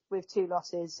 with two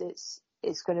losses,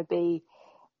 it's going to be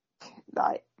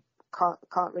like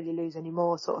can't really lose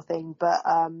anymore sort of thing. But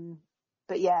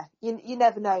yeah, you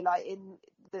never know. Like in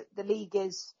the league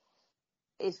is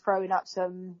throwing up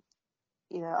some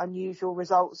unusual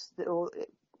results or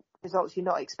results you're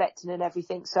not expecting and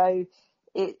everything. So.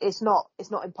 It's not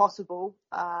impossible,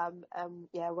 and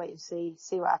yeah, wait and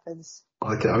see what happens.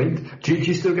 Okay, I mean, do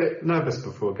you still get nervous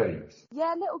before games?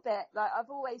 Yeah, a little bit. Like I've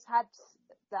always had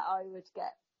that I would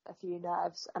get a few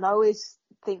nerves, and I always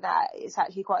think that it's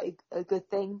actually quite a good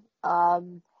thing. I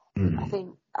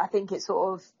think it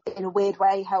sort of, in a weird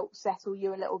way, helps settle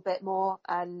you a little bit more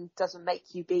and doesn't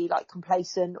make you be like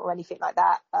complacent or anything like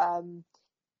that.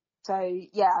 So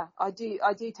yeah, I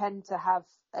do tend to have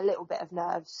a little bit of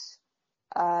nerves.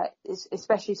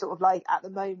 Especially sort of like at the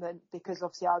moment, because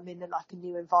obviously I'm in like a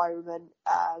new environment,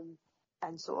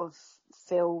 and sort of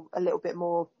feel a little bit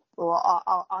more, or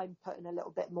I'm putting a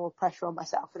little bit more pressure on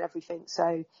myself and everything.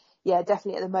 So yeah,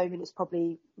 definitely at the moment it's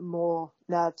probably more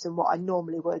nerves than what I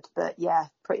normally would. But yeah,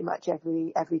 pretty much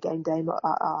every game day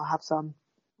I'll have some.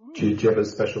 Do you have a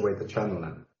special way to channel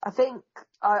that? I think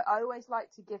I always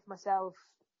like to give myself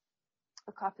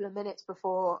a couple of minutes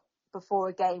before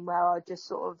a game where I'll just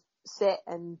sort of sit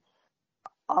and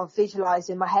I'll visualise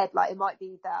in my head, like it might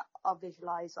be that I'll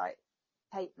visualise like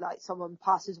someone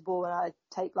passes a ball and I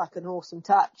take like an awesome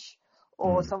touch,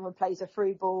 or someone plays a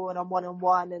through ball and I'm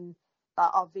 1-on-1 and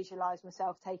I'll visualise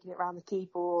myself taking it around the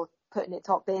keeper or putting it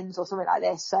top bins or something like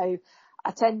this. So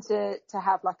I tend to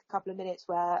have like a couple of minutes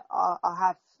where I'll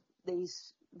have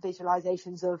these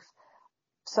visualisations of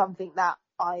something that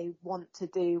I want to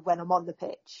do when I'm on the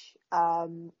pitch.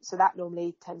 So that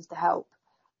normally tends to help.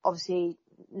 Obviously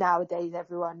nowadays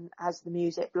everyone has the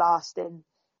music blasting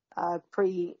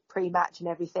pre-match and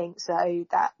everything, so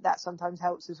that sometimes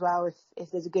helps as well.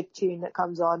 If there's a good tune that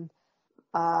comes on,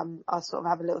 I'll sort of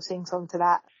have a little sing song to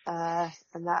that,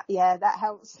 and that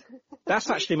helps. That's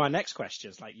actually my next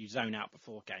question. Is like you zone out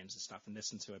before games and stuff and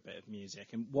listen to a bit of music.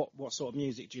 And what sort of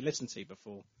music do you listen to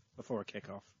before a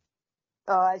kick-off?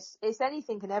 Oh, it's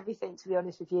anything and everything, to be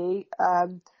honest with you.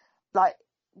 Like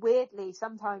weirdly,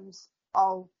 sometimes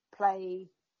I'll play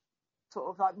sort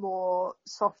of like more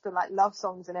softer, like love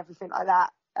songs and everything like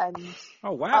that. And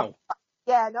oh wow,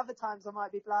 and other times I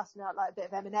might be blasting out like a bit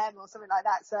of Eminem or something like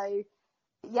that. So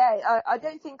yeah, I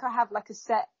don't think I have like a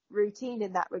set routine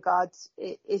in that regard.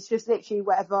 It's just literally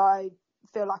whatever I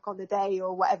feel like on the day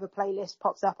or whatever playlist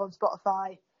pops up on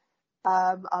Spotify.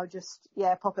 I'll just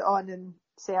pop it on and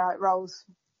see how it rolls.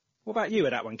 What about you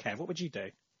with that one, Kev? What would you do?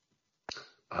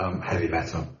 Heavy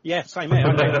metal. Yeah, same here.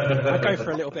 I'd go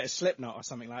for a little bit of Slipknot or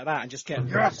something like that and just get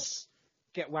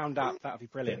wound up. That would be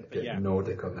brilliant. Get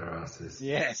Nordic on their asses.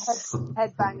 Yes.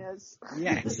 Headbangers.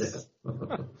 Yes.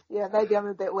 Yeah, maybe I'm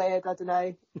a bit weird. I don't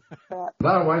know. But...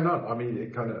 No, why not? I mean,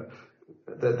 it kind of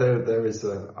there is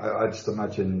I just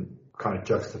imagine kind of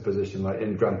juxtaposition like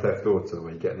in Grand Theft Auto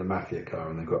where you get in a mafia car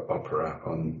and they've got opera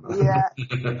on. Yeah.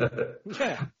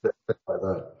 Like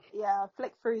that. Yeah, I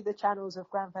flick through the channels of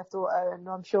Grand Theft Auto and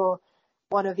I'm sure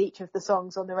one of each of the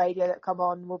songs on the radio that come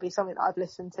on will be something that I've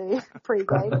listened to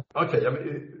pre-game. Okay, I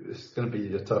mean, it's going to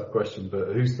be a tough question,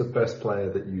 but who's the best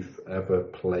player that you've ever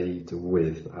played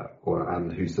with,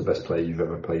 and who's the best player you've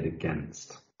ever played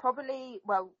against? Probably,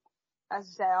 well,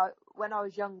 as I say, when I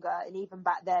was younger, and even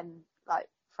back then, like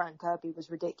Fran Kirby was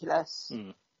ridiculous,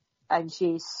 and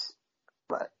she's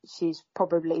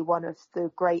probably one of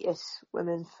the greatest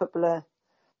women's footballers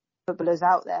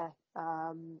out there.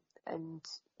 And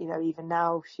you know, even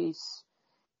now she's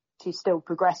still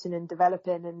progressing and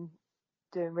developing and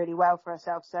doing really well for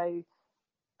herself. So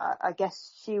I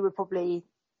guess she would probably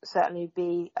certainly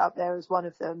be up there as one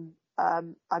of them.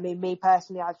 I mean, me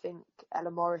personally, I think Ella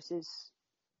Morris is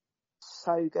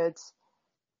so good.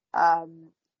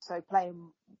 So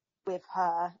playing with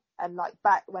her, and like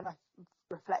back when I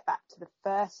reflect back to the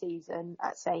first season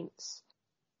at Saints,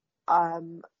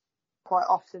 quite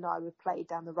often I would play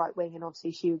down the right wing and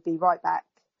obviously she would be right back.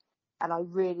 And I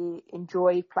really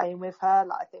enjoyed playing with her.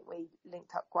 Like, I think we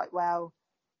linked up quite well,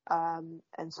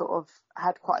 and sort of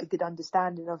had quite a good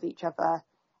understanding of each other.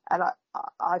 And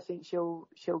I think she'll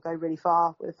go really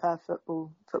far with her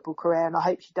football career. And I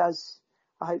hope she does.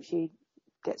 I hope she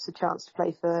gets a chance to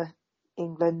play for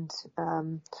England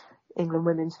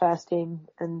women's first team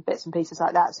and bits and pieces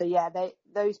like that. So yeah,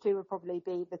 those two would probably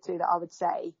be the two that I would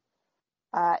say.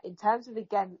 In terms of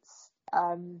against,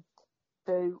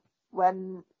 so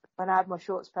when I had my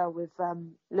short spell with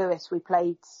Lewis, we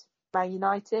played Man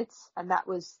United, and that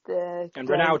was the and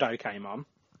game. Ronaldo came on.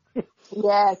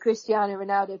 Yeah, Cristiano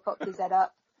Ronaldo popped his head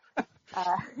up.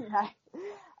 That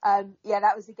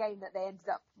was the game that they ended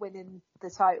up winning the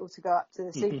title to go up to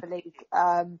the Super League.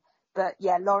 But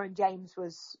yeah, Lauren James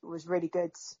was really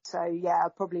good. So yeah, I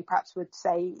probably perhaps would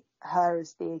say her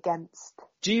as the against.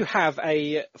 Do you have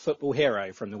a football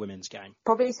hero from the women's game?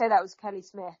 Probably say that was Kelly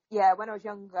Smith. Yeah, when I was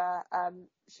younger,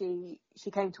 she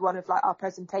came to one of like our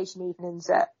presentation evenings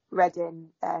at Reading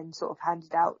and sort of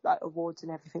handed out like awards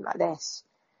and everything like this.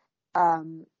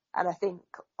 And I think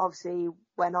obviously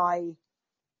when I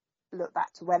look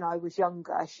back to when I was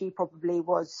younger, she probably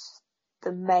was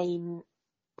the main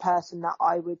person that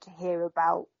I would hear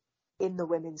about in the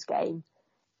women's game.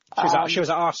 She was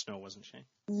at Arsenal, wasn't she?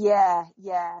 Yeah,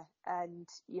 and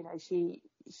you know she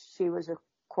was a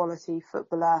quality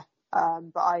footballer.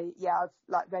 But I've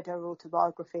like read her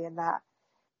autobiography and that,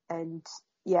 and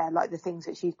yeah, like the things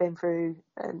that she's been through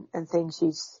and things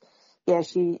she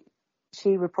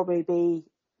would probably be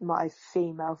my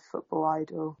female football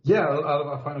idol. Yeah,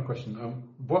 a final question.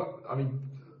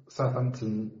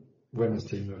 Southampton women's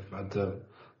team have had a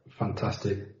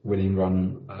fantastic winning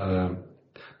run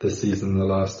this season, the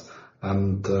last,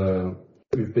 and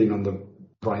we've been on the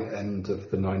right end of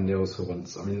the 9-0 for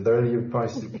once. I mean, are there any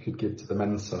advice that you could give to the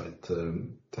men's side to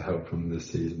help them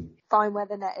this season? find where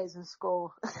the net is and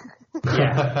score.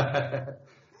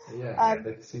 Yeah,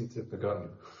 they seem to have forgotten.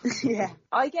 Yeah,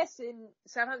 I guess in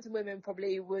Southampton women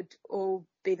probably would all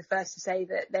be the first to say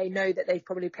that they know that they've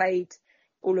probably played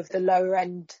all of the lower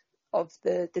end of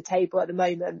the table at the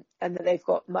moment, and that they've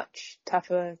got much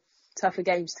tougher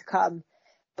games to come.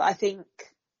 But I think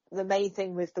the main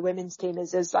thing with the women's team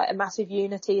is there's like a massive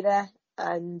unity there,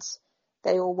 and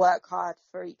they all work hard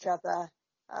for each other.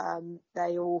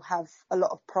 They all have a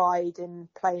lot of pride in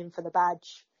playing for the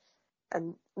badge.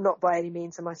 And not by any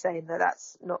means am I saying that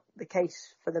that's not the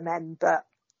case for the men, but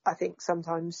I think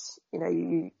sometimes,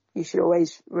 you should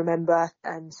always remember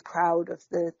and proud of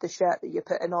the shirt that you're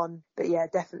putting on. But yeah,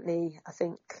 definitely, I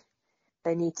think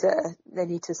they need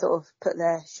to sort of put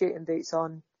their shooting boots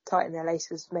on, tighten their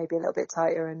laces maybe a little bit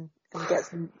tighter, and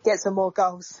get some more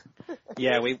goals.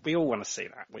 Yeah, we all want to see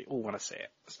that. We all want to see it,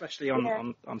 especially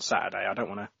on Saturday. I don't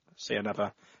want to see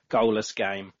another goalless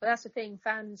game. But that's the thing,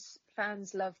 fans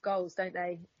love goals, don't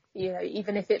they?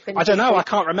 Even if it finishes... I don't know, I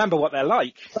can't remember what they're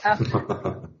like.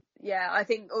 Yeah, I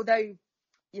think although,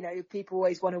 people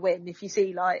always want to win, if you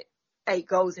see like 8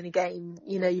 goals in a game,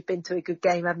 you've been to a good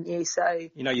game, haven't you? So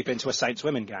you've been to a Saints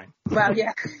women game. Well,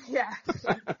 yeah.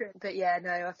 But yeah,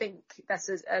 no, I think that's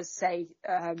as say,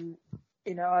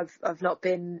 I've not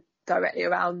been directly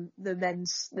around the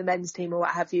men's team or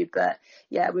what have you, but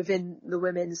yeah, within the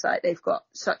women's, like, they've got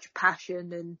such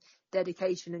passion and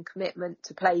dedication and commitment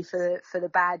to play for the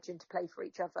badge and to play for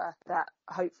each other, that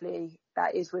hopefully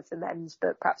that is with the men's,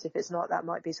 but perhaps if it's not, that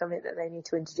might be something that they need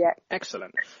to interject.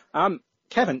 Excellent.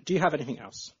 Kevin, do you have anything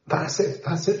else? That's it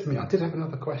for me. I did have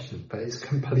another question, but it's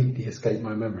completely escaped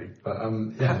my memory. But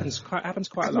yeah, happens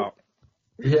quite a lot.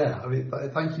 Yeah, I mean,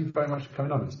 thank you very much for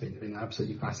coming on. It's been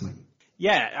absolutely fascinating.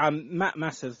 Yeah,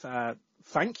 massive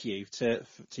thank you to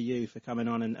you for coming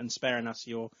on and sparing us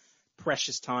your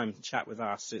precious time to chat with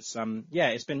us. It's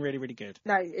it's been really, really good.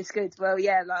 No, it's good. Well,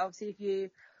 yeah, like obviously if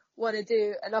you want to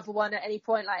do another one at any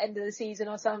point, like end of the season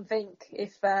or something,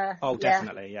 if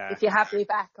definitely, yeah. If you're happy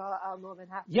back, I'm more than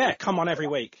happy. Yeah, come on every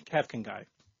week. Kev can go.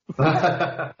 See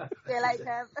you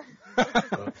later,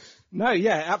 Kev. No,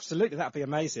 yeah, absolutely, that'd be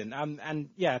amazing. And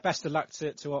yeah, best of luck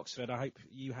to Oxford. I hope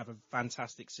you have a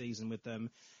fantastic season with them,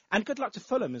 and good luck to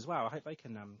Fulham as well. I hope they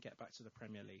can get back to the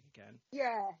Premier League again.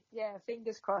 Yeah,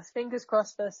 fingers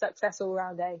crossed for success all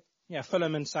round, eh? Yeah,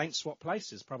 Fulham and Saints swap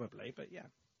places probably, but yeah.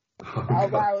 Oh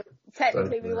well,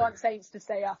 technically we want Saints to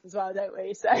stay up as well, don't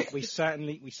we? So we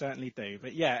certainly do.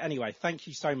 But yeah, anyway, thank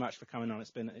you so much for coming on.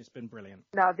 It's been brilliant.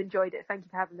 No, I've enjoyed it. Thank you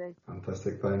for having me.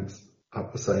 Fantastic, thanks.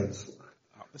 Up the Saints.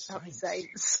 Up the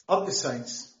Saints. Up the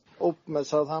Saints. Up med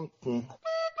Southampton.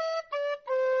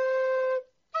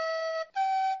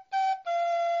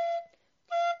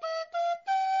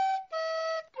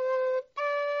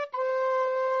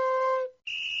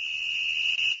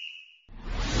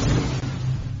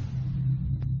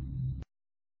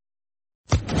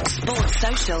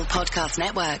 Social Podcast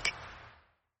Network.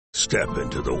 Step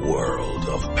into the world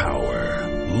of power,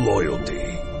 loyalty,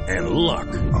 and luck.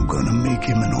 I'm gonna make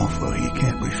him an offer he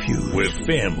can't refuse. With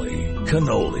family,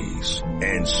 cannolis,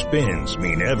 and spins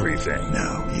mean everything.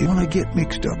 Now, you wanna get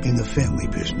mixed up in the family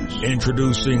business.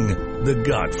 Introducing The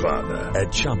Godfather at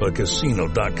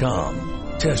ChumbaCasino.com.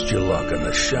 Test your luck in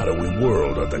the shadowy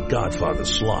world of The Godfather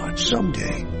slot.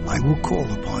 Someday, I will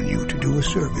call upon you to do a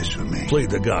service for me. Play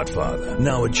The Godfather,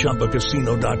 now at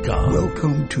ChumbaCasino.com.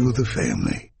 Welcome to the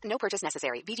family. No purchase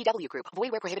necessary. VGW Group. Void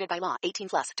where prohibited by law.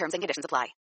 18+. Terms and conditions apply.